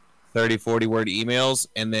 30, 40 word emails,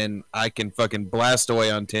 and then I can fucking blast away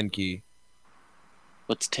on 10 key.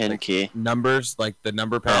 What's 10 key? Numbers, like the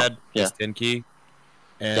number pad yeah. is 10 key.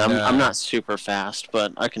 And, yeah, I'm not super fast,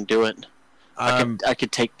 but I can do it. I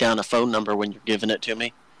could take down a phone number when you're giving it to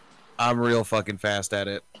me. I'm real fucking fast at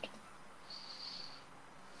it.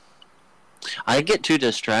 I get too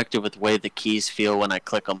distracted with the way the keys feel when I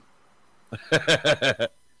click them.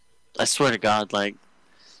 I swear to God, like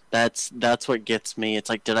that's what gets me. It's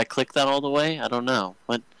like, did I click that all the way? I don't know.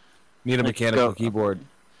 What? Need a mechanical keyboard.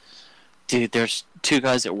 Dude, there's 2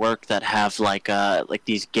 guys at work that have like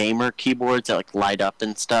these gamer keyboards that like light up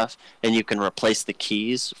and stuff, and you can replace the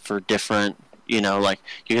keys for different. Like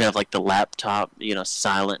you can have like the laptop,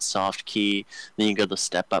 silent soft key. Then you go the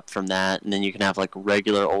step up from that, and then you can have like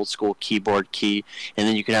regular old school keyboard key, and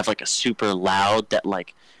then you can have like a super loud that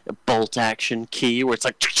like bolt action key where it's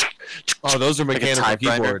like. Oh, those are mechanical like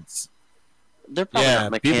keyboards. They're probably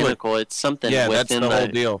not mechanical. It's something within that's the whole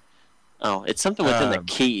deal. Oh, it's something within the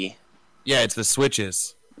key. Yeah, it's the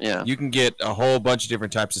switches. Yeah. You can get a whole bunch of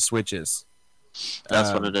different types of switches.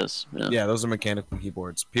 That's what it is. Yeah, those are mechanical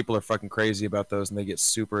keyboards. People are fucking crazy about those, and they get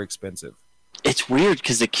super expensive. It's weird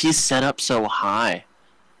because the key's set up so high.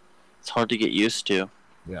 It's hard to get used to.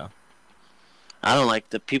 Yeah. I don't like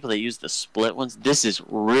the people that use the split ones. This is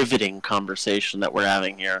riveting conversation that we're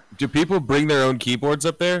having here. Do people bring their own keyboards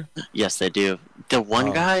up there? Yes, they do. This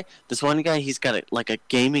one guy, he's got a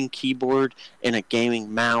gaming keyboard and a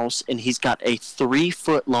gaming mouse, and he's got a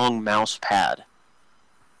 3-foot long mouse pad.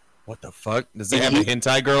 What the fuck? Does it have a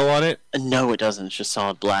hentai girl on it? No, it doesn't. It's just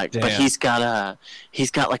solid black. Damn. But he's got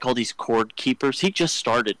like all these cord keepers. He just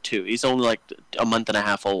started too. He's only like a month and a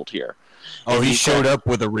half old here. Oh, and he showed up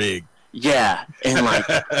with a rig. Yeah, and like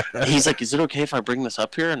he's like, "Is it okay if I bring this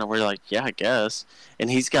up here?" And we're like, "Yeah, I guess." And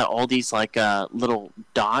he's got all these like little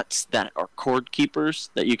dots that are cord keepers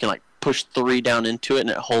that you can like push 3 down into it, and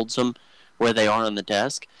it holds them where they are on the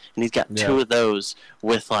desk. And he's got 2 of those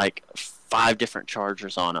with like 5 different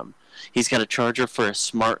chargers on them. He's got a charger for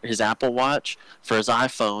his Apple Watch, for his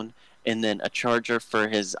iPhone, and then a charger for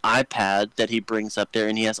his iPad that he brings up there.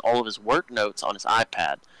 And he has all of his work notes on his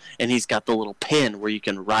iPad, and he's got the little pen where you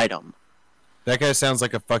can write them. That guy sounds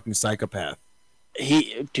like a fucking psychopath.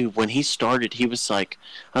 Dude, when he started, he was like,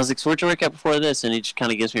 I was like, "So where'd you work at before this?" And he just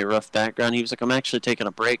kind of gives me a rough background. He was like, "I'm actually taking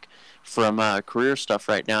a break from career stuff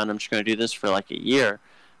right now, and I'm just going to do this for like a year."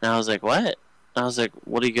 And I was like, "What?" I was like,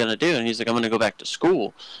 "What are you going to do?" And he's like, "I'm going to go back to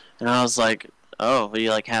school." And I was like, "Oh, are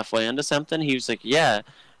you like halfway into something?" He was like, "Yeah."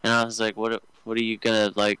 And I was like, "What are you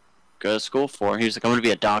going to like go to school for?" And he was like, "I'm going to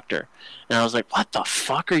be a doctor." And I was like, "What the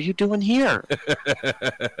fuck are you doing here?"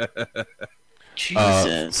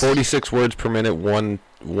 Jesus. 46 words per minute, one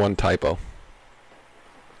typo.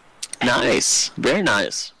 Nice. Very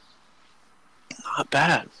nice. Not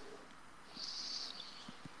bad.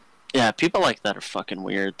 Yeah, people like that are fucking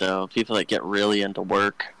weird, though. People that get really into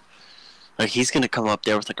work. Like, he's gonna come up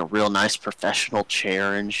there with, like, a real nice professional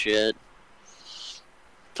chair and shit.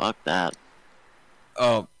 Fuck that.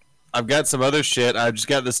 Oh, I've got some other shit. I've just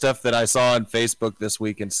got the stuff that I saw on Facebook this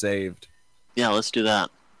week and saved. Yeah, let's do that.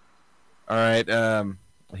 All right, I'll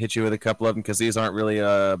hit you with a couple of them because these aren't really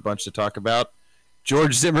a bunch to talk about.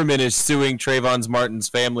 George Zimmerman is suing Trayvon Martin's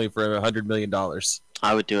family for $100 million.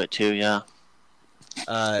 I would do it too, yeah.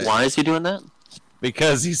 Why is he doing that?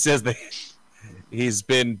 Because he says that he's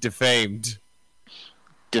been defamed.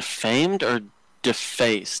 Defamed or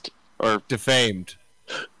defaced? Or defamed.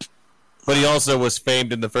 But he also was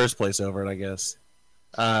famed in the first place over it, I guess.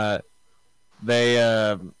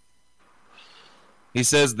 He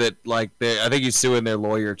says that, like, I think he's suing their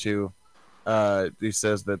lawyer, too. He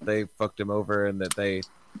says that they fucked him over and that they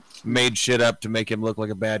made shit up to make him look like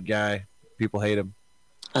a bad guy. People hate him.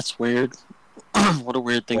 That's weird. What a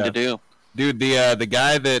weird thing to do. Dude, the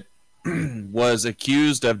guy that was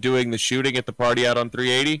accused of doing the shooting at the party out on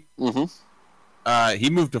 380, he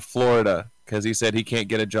moved to Florida because he said he can't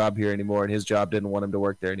get a job here anymore, and his job didn't want him to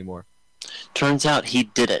work there anymore. Turns out he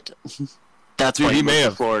did it. That's why he moved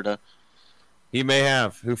to Florida. He may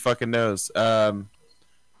have. Who fucking knows? All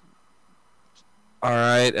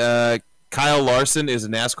right. Kyle Larson is a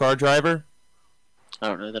NASCAR driver. I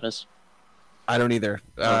don't know who that is. I don't either.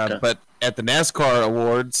 Okay. But at the NASCAR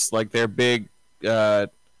awards, like they're big, they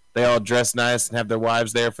all dress nice and have their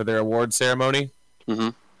wives there for their award ceremony. Mm-hmm.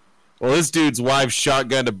 Well, this dude's wife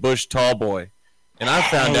shotgunned a Busch Tallboy. And I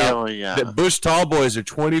found out that Busch Tallboys are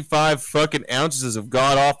 25 fucking ounces of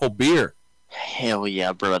god-awful beer. Hell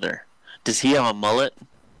yeah, brother. Does he have a mullet?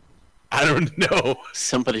 I don't know.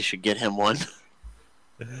 Somebody should get him one.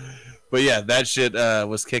 But yeah, that shit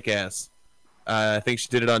was kick-ass. I think she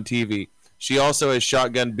did it on TV. She also has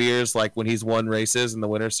shotgun beers like when he's won races in the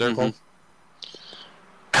winner's circle. Mm-hmm.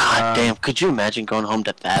 God damn, could you imagine going home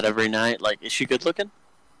to that every night? Like, is she good looking?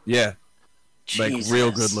 Yeah. Jesus. Like,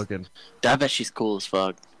 real good looking. I bet she's cool as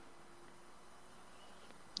fuck.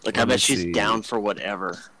 Like, I bet she's down for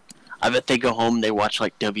whatever. I bet they go home, they watch,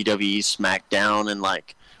 like, WWE SmackDown, and,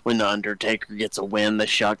 like, when The Undertaker gets a win, they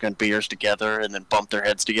shotgun beers together and then bump their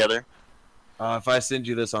heads together. If I send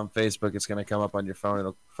you this on Facebook, it's going to come up on your phone.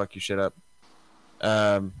 It'll fuck your shit up.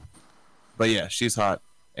 But yeah, she's hot.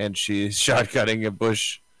 And she's shotgunning a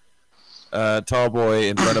Busch Tallboy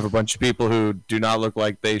in front of a bunch of people who do not look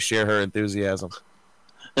like they share her enthusiasm.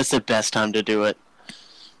 That's the best time to do it.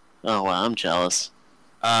 Oh, wow, I'm jealous.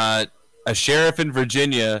 A sheriff in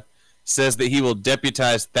Virginia says that he will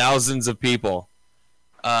deputize thousands of people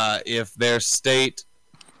if their state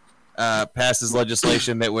passes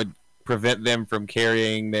legislation that would prevent them from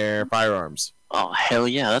carrying their firearms. Oh, hell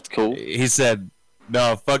yeah, that's cool. He said,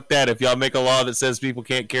 no, fuck that. If y'all make a law that says people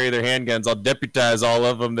can't carry their handguns, I'll deputize all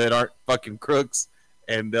of them that aren't fucking crooks,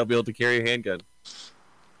 and they'll be able to carry a handgun.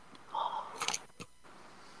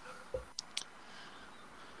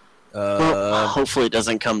 Well, hopefully it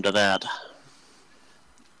doesn't come to that.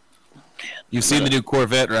 You've seen the new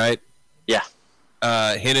Corvette, right? Yeah.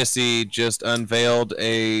 Hennessy just unveiled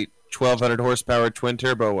a 1,200 horsepower twin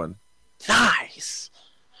turbo one. Nice.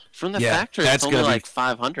 From the factory, it's only like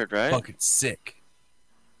 500, right? Fucking sick.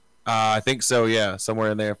 I think so. Yeah,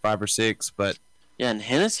 somewhere in there, 5 or 6. But yeah, and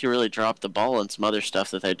Hennessy really dropped the ball on some other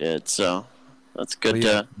stuff that they did. So that's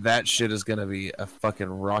good. That shit is gonna be a fucking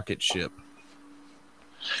rocket ship.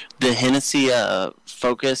 The Hennessy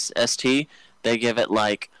Focus ST, they give it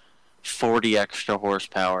like 40 extra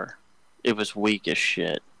horsepower. It was weak as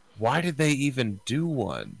shit. Why did they even do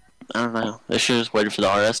one? I don't know. They should have just waited for the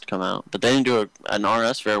RS to come out. But they didn't do an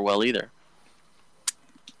RS very well either.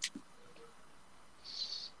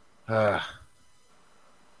 So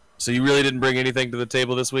you really didn't bring anything to the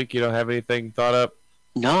table this week? You don't have anything thought up?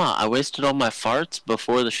 No, I wasted all my farts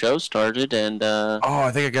before the show started, and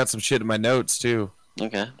I think I got some shit in my notes too.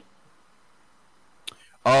 Okay.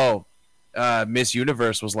 Oh, Miss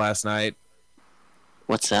Universe was last night.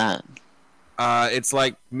 What's that? It's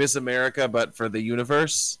like Miss America, but for the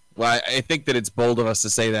universe. Well, I think that it's bold of us to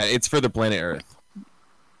say that. It's for the planet Earth.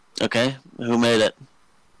 Okay. Who made it?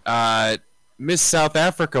 Miss South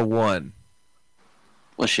Africa won.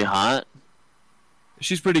 Was she hot?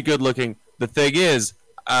 She's pretty good looking. The thing is,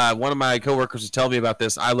 one of my coworkers was telling me about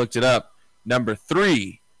this. I looked it up. Number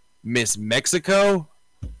 3, Miss Mexico.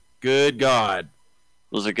 Good God.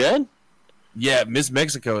 Was it good? Yeah, Miss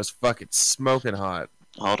Mexico is fucking smoking hot.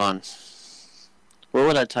 Hold on. Where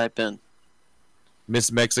would I type in?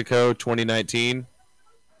 Miss Mexico 2019.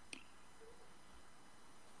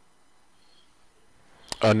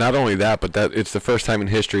 Not only that, but that it's the first time in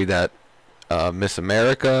history that Miss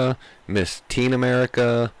America, Miss Teen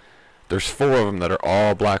America, there's 4 of them that are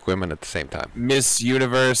all black women at the same time. Miss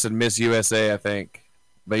Universe and Miss USA, I think.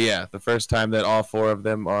 But yeah, the first time that all 4 of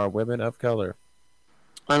them are women of color.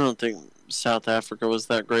 I don't think South Africa was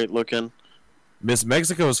that great looking. Miss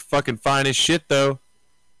Mexico is fucking fine as shit, though.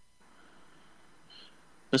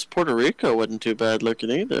 Miss Puerto Rico wasn't too bad looking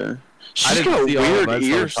either. She's I didn't got see all of weird them. I saw the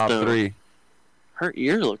ears, top though. 3. Her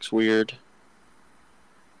ear looks weird.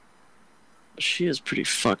 She is pretty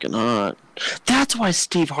fucking hot. That's why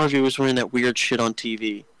Steve Harvey was wearing that weird shit on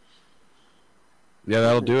TV. Yeah,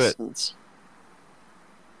 that'll do it.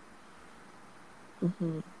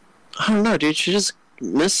 Mm-hmm. I don't know, dude.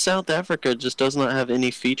 Miss South Africa just does not have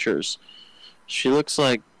any features. She looks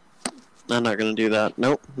like... I'm not going to do that.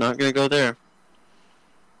 Nope, not going to go there.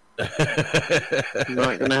 I'm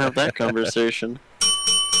not going to have that conversation.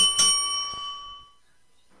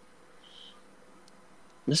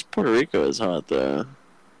 Miss Puerto Rico is hot, though.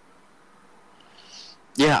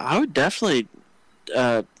 Yeah, I would definitely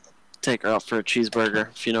take her out for a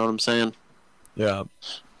cheeseburger, if you know what I'm saying. Yeah.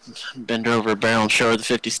 Bend her over a barrel and show her the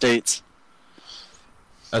 50 states.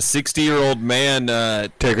 A 60-year-old man...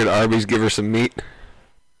 Take her to Arby's, give her some meat.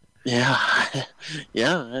 Yeah.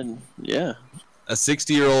 yeah. A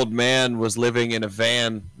 60-year-old man was living in a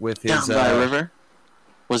van with his... Down by a river?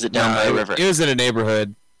 Was it down by a river? It was in a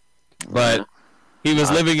neighborhood. But he was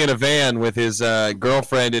living in a van with his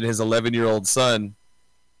girlfriend and his 11-year-old son.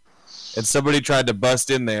 And somebody tried to bust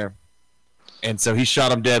in there. And so he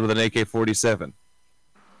shot him dead with an AK-47.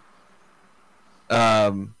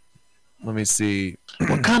 Let me see.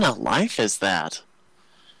 What kind of life is that?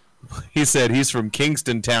 He said he's from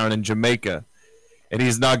Kingston Town in Jamaica, and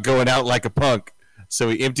he's not going out like a punk. So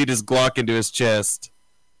he emptied his Glock into his chest.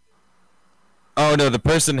 Oh no, the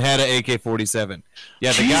person had an AK-47.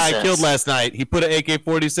 Yeah, the guy I killed last night, he put an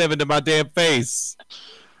AK-47 to my damn face.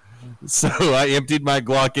 So I emptied my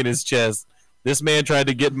Glock in his chest. This man tried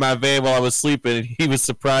to get in my van while I was sleeping, and he was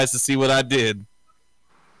surprised to see what I did.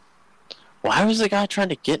 Why was the guy trying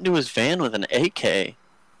to get into his van with an AK?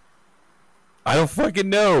 I don't fucking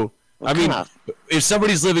know. I mean, if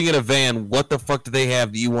somebody's living in a van, what the fuck do they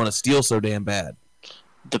have that you want to steal so damn bad?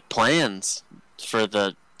 The plans for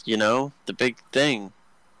the big thing.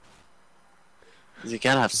 You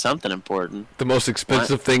gotta have something important. The most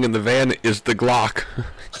expensive thing in the van is the Glock.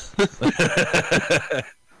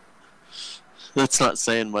 That's not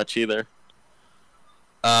saying much either.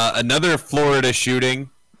 Another Florida shooting.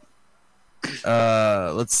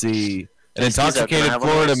 Let's see. An intoxicated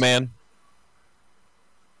Florida man.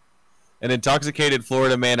 An intoxicated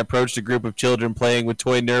Florida man approached a group of children playing with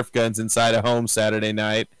toy Nerf guns inside a home Saturday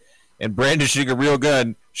night, and brandishing a real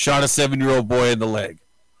gun, shot a 7-year-old boy in the leg.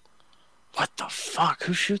 What the fuck?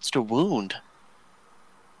 Who shoots to wound?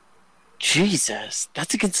 Jesus,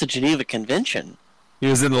 that's against the Geneva Convention. He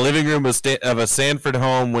was in the living room of a Sanford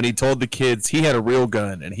home when he told the kids he had a real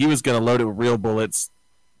gun, and he was going to load it with real bullets.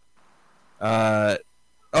 And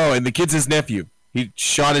the kid's his nephew. He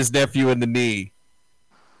shot his nephew in the knee.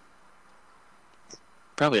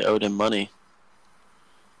 Probably owed him money.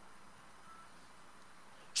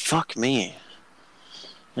 fuck me.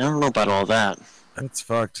 I don't know about all that. That's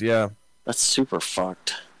fucked, yeah. That's super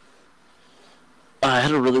fucked. I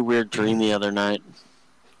had a really weird dream the other night.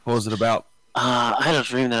 What was it about? I had a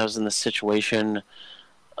dream that I was in this situation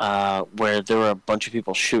where there were a bunch of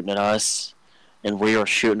people shooting at us, and we were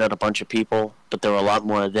shooting at a bunch of people, but there were a lot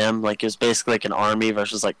more of them. Like, it was basically like an army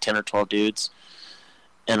versus like 10 or 12 dudes.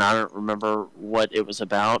 And I don't remember what it was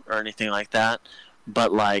about or anything like that.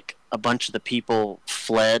 But, like, a bunch of the people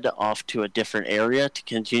fled off to a different area to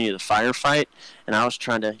continue the firefight. And I was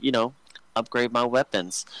trying to, you know, upgrade my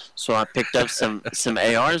weapons. So I picked up some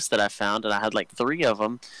ARs that I found, and I had like 3 of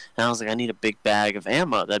them. And I was like, I need a big bag of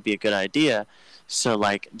ammo. That'd be a good idea. So,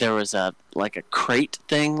 like, there was a crate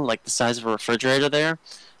thing, like the size of a refrigerator there,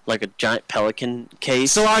 like a giant Pelican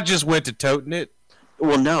case. So I just went to toting it?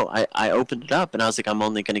 Well, no, I opened it up, and I was like, I'm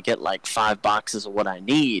only going to get like 5 boxes of what I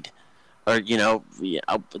need. Or, you know,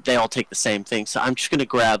 they all take the same thing. So I'm just going to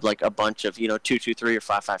grab like a bunch of, you know, 223 or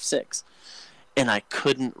 556. And I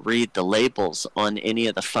couldn't read the labels on any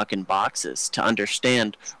of the fucking boxes to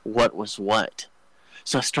understand what was what.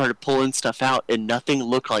 So I started pulling stuff out, and nothing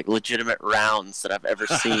looked like legitimate rounds that I've ever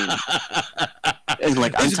seen. And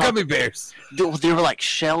like, These are gummy bears. They were like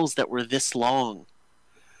shells that were this long.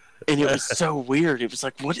 And it was so weird. It was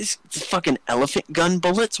like, what is this, fucking elephant gun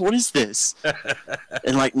bullets? What is this?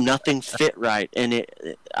 And like, nothing fit right. And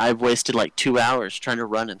I wasted like 2 hours trying to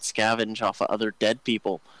run and scavenge off of other dead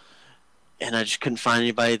people. And I just couldn't find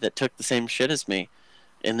anybody that took the same shit as me.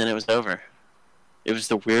 And then it was over. It was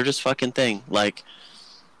the weirdest fucking thing. Like,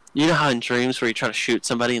 you know how in dreams where you try to shoot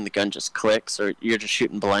somebody and the gun just clicks, or you're just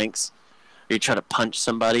shooting blanks, or you try to punch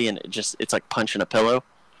somebody and it's like punching a pillow?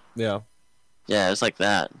 Yeah. Yeah, it was like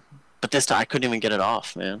that. But this time I couldn't even get it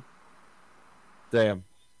off, man. Damn.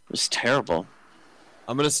 It was terrible.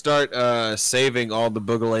 I'm going to start saving all the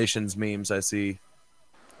Boogalations memes I see.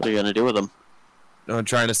 What are you going to do with them? I'm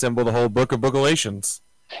trying to assemble the whole book of Boogalations.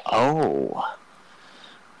 Oh.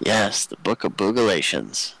 Yes, the Book of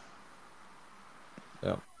Boogalations.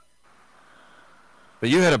 Yeah. But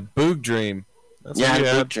you had a boog dream. That's yeah, I had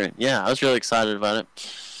a boog dream. Yeah, I was really excited about it.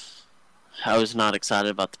 I was not excited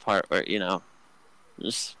about the part where, you know,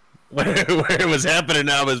 just... where it was happening,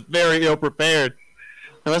 I was very ill-prepared.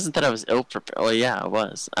 It wasn't that I was ill-prepared. Oh, yeah, I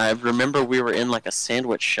was. I remember we were in, like, a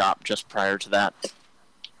sandwich shop just prior to that.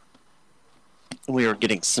 We were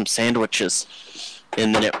getting some sandwiches,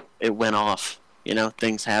 and then it went off. You know,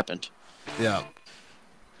 things happened. Yeah.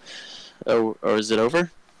 Oh, or is it over?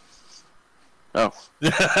 Oh.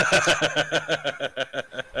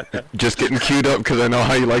 Just getting queued up because I know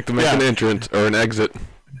how you like to make an entrance or an exit.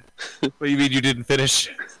 What do you mean you didn't finish?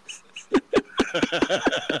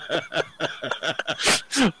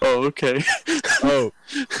 Oh, okay. Oh,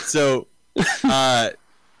 so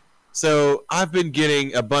I've been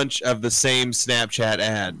getting a bunch of the same Snapchat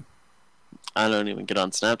ad. I don't even get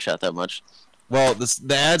on Snapchat that much. Well,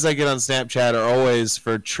 the ads I get on Snapchat are always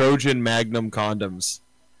for Trojan Magnum condoms.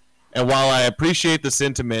 And while I appreciate the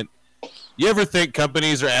sentiment, you ever think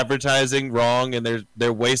companies are advertising wrong and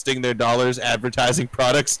they're wasting their dollars advertising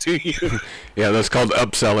products to you? Yeah, that's called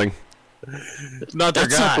upselling. Not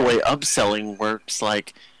That's not the way upselling works.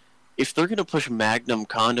 Like, if they're going to push Magnum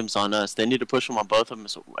condoms on us, they need to push them on both of them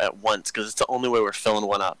at once, because it's the only way we're filling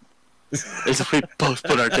one up. Is if we both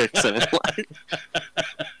put our dicks in it.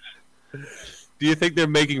 Do you think they're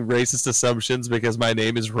making racist assumptions because my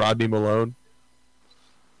name is Rodney Malone?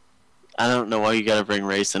 I don't know why you got to bring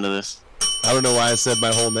race into this. I don't know why I said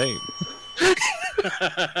my whole name.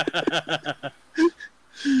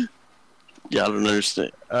 Yeah, I don't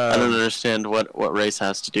understand. I don't understand what race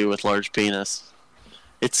has to do with large penis.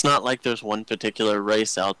 It's not like there's one particular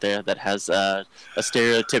race out there that has a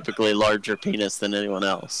stereotypically larger penis than anyone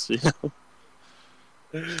else. You know?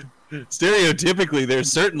 Stereotypically, there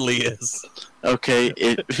certainly is. Okay,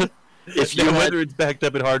 if you whether it's backed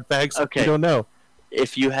up in hard facts, okay, you don't know.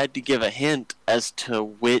 If you had to give a hint as to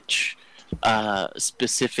which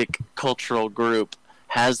specific cultural group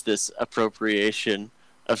has this appropriation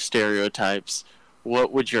of stereotypes,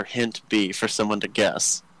 what would your hint be for someone to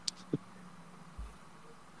guess?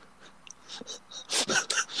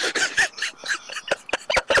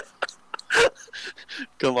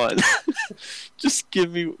 Come on. Just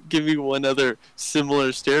give me one other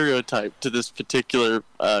similar stereotype to this particular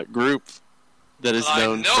group that is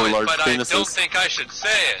known for large penises. I don't think I should say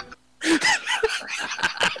it.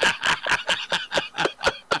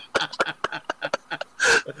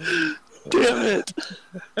 Damn it.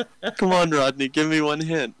 Come on, Rodney, give me one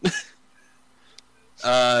hint.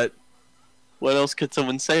 What else could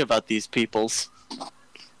someone say about these peoples?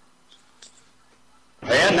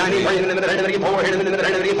 And 93 in the minute, 94 in the minute,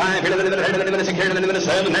 95 in the minute, 6 in the minute,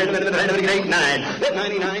 7 in the minute, 8, 9. That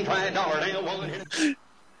 99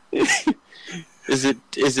 $1. Is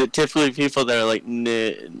it typically people that are like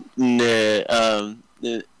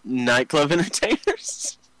nightclub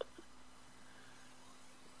entertainers?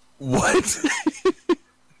 What?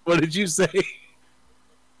 What did you say?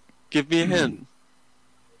 Give me a hint.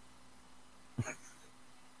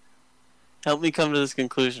 Help me come to this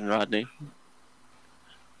conclusion, Rodney.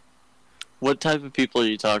 What type of people are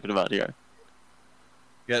you talking about here?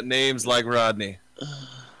 Got names like Rodney.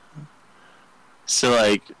 So,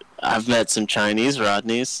 like, I've met some Chinese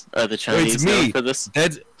Rodneys. Are the Chinese known for this?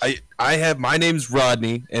 I have, my name's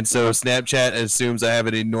Rodney, and so Snapchat assumes I have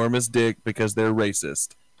an enormous dick because they're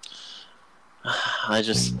racist.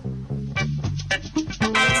 That's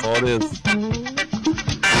all it is. You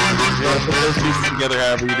gotta put those pieces together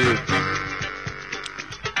however you do.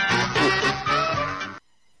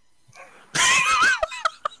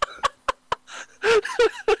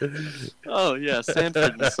 Oh yeah,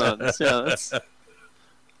 Sanford and Sons. Yeah,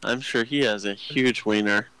 I'm sure he has a huge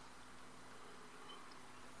wiener.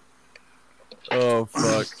 Oh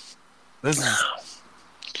fuck!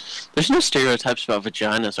 There's no stereotypes about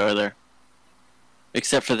vaginas, are there?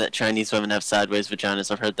 Except for that Chinese women have sideways vaginas.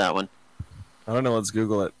 I've heard that one. I don't know. Let's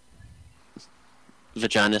Google it.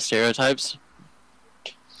 Vagina stereotypes?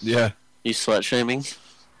 Yeah. You slut shaming?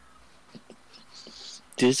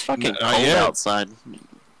 Dude, it's fucking cold outside.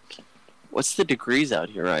 What's the degrees out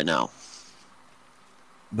here right now?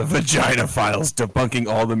 The Vagina Files, debunking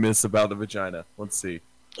all the myths about the vagina. Let's see.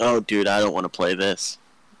 Oh, dude, I don't want to play this.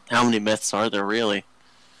 How many myths are there, really?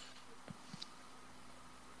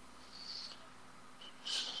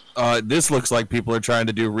 This looks like people are trying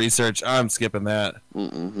to do research. I'm skipping that. I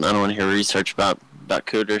don't want to hear research about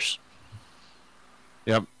cooters.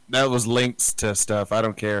 Yep, that was links to stuff. I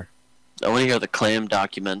don't care. I want to hear the clam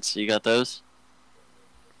documents. You got those?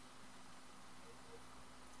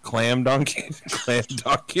 Clam documents?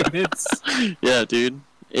 Yeah, dude.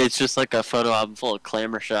 It's just like a photo album full of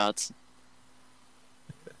clamor shots.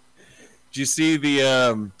 Did you see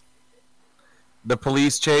the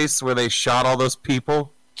police chase where they shot all those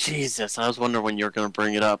people? Jesus, I was wondering when you were going to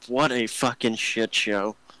bring it up. What a fucking shit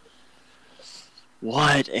show.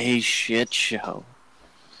 What a shit show.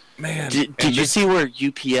 Man. Did you see where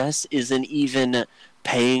UPS isn't even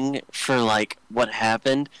paying for, like, what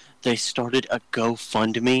happened? They started a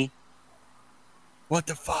GoFundMe. What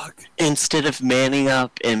the fuck? Instead of manning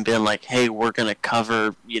up and being like, hey, we're going to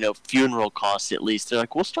cover, funeral costs at least. They're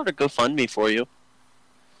like, we'll start a GoFundMe for you.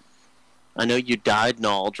 I know you died and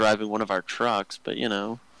all driving one of our trucks, but,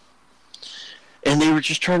 And they were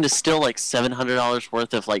just trying to steal, like, $700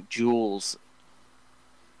 worth of, like, jewels.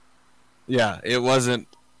 Yeah, it wasn't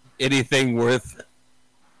anything worth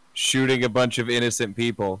shooting a bunch of innocent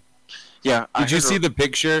people. Yeah. Did you see the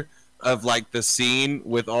picture of, like, the scene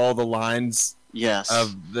with all the lines? Yes.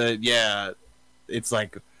 It's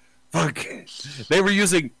like, fuck. They were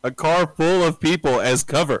using a car full of people as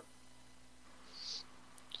cover.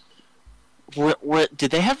 What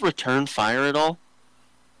did they have return fire at all?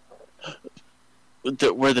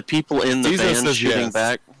 Were the people in the van shooting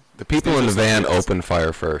back? The people in the van opened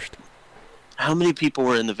fire first. How many people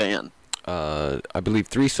were in the van? I believe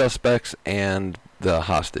 3 suspects and the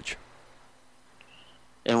hostage.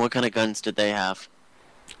 And what kind of guns did they have?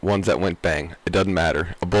 Ones that went bang. It doesn't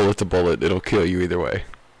matter. A bullet's a bullet. It'll kill you either way.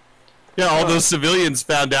 Yeah, all those civilians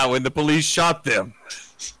found out when the police shot them.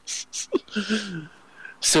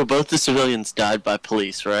 So both the civilians died by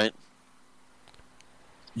police, right?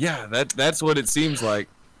 Yeah, that's what it seems like.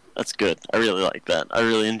 That's good. I really like that. I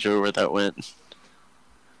really enjoy where that went.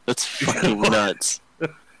 That's fucking nuts.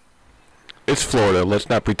 It's Florida. Let's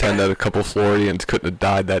not pretend that a couple Floridians couldn't have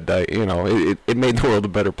died that day. It made the world a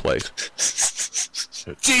better place.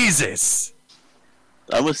 Jesus!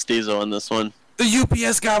 I'm with Stezo on this one. The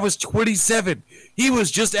UPS guy was 27. He was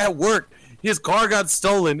just at work. His car got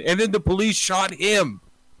stolen, and then the police shot him.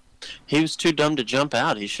 He was too dumb to jump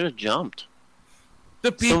out. He should have jumped.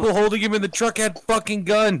 The people holding him in the truck had fucking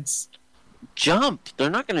guns. Jump. They're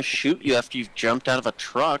not going to shoot you after you've jumped out of a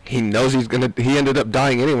truck. He knows he ended up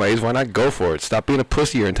dying anyways. Why not go for it? Stop being a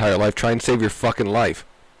pussy your entire life. Try and save your fucking life.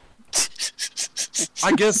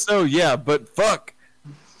 I guess so, yeah, but fuck.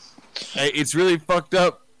 It's really fucked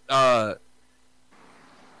up. Man,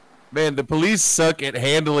 the police suck at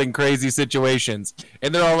handling crazy situations.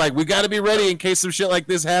 And they're all like, we gotta be ready in case some shit like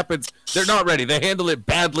this happens. They're not ready. They handle it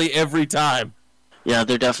badly every time. Yeah,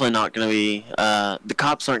 they're definitely not going to be... the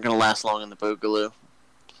cops aren't going to last long in the Boogaloo.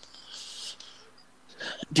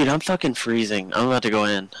 Dude, I'm fucking freezing. I'm about to go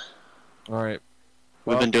in. Alright.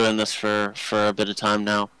 We've been doing this for a bit of time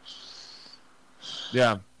now.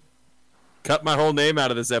 Yeah. Cut my whole name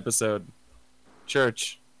out of this episode.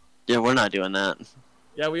 Church. Yeah, we're not doing that.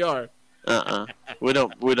 Yeah, we are. We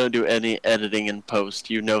don't do any editing in post.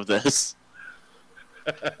 You know this.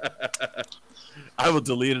 I will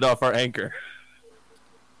delete it off our Anchor.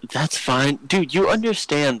 That's fine. Dude, you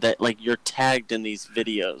understand that, like, you're tagged in these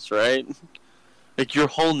videos, right? Like, your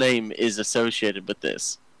whole name is associated with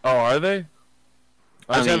this. Oh, are they?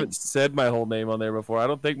 I just haven't said my whole name on there before. I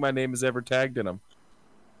don't think my name is ever tagged in them.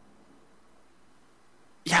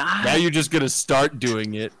 Yeah. Now you're just going to start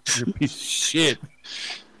doing it. You're a piece of shit.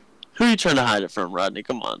 Who are you trying to hide it from, Rodney?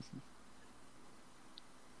 Come on.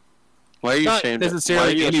 Why are you ashamed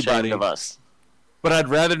of us? But I'd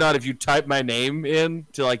rather not, if you type my name in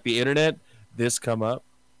to, like, the internet, this come up.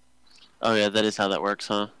 Oh, yeah, that is how that works,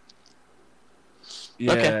 huh?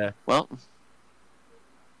 Yeah. Okay, well.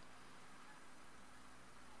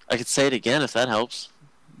 I could say it again if that helps.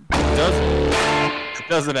 It doesn't. It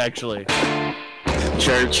doesn't, actually.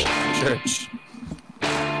 Church. Church.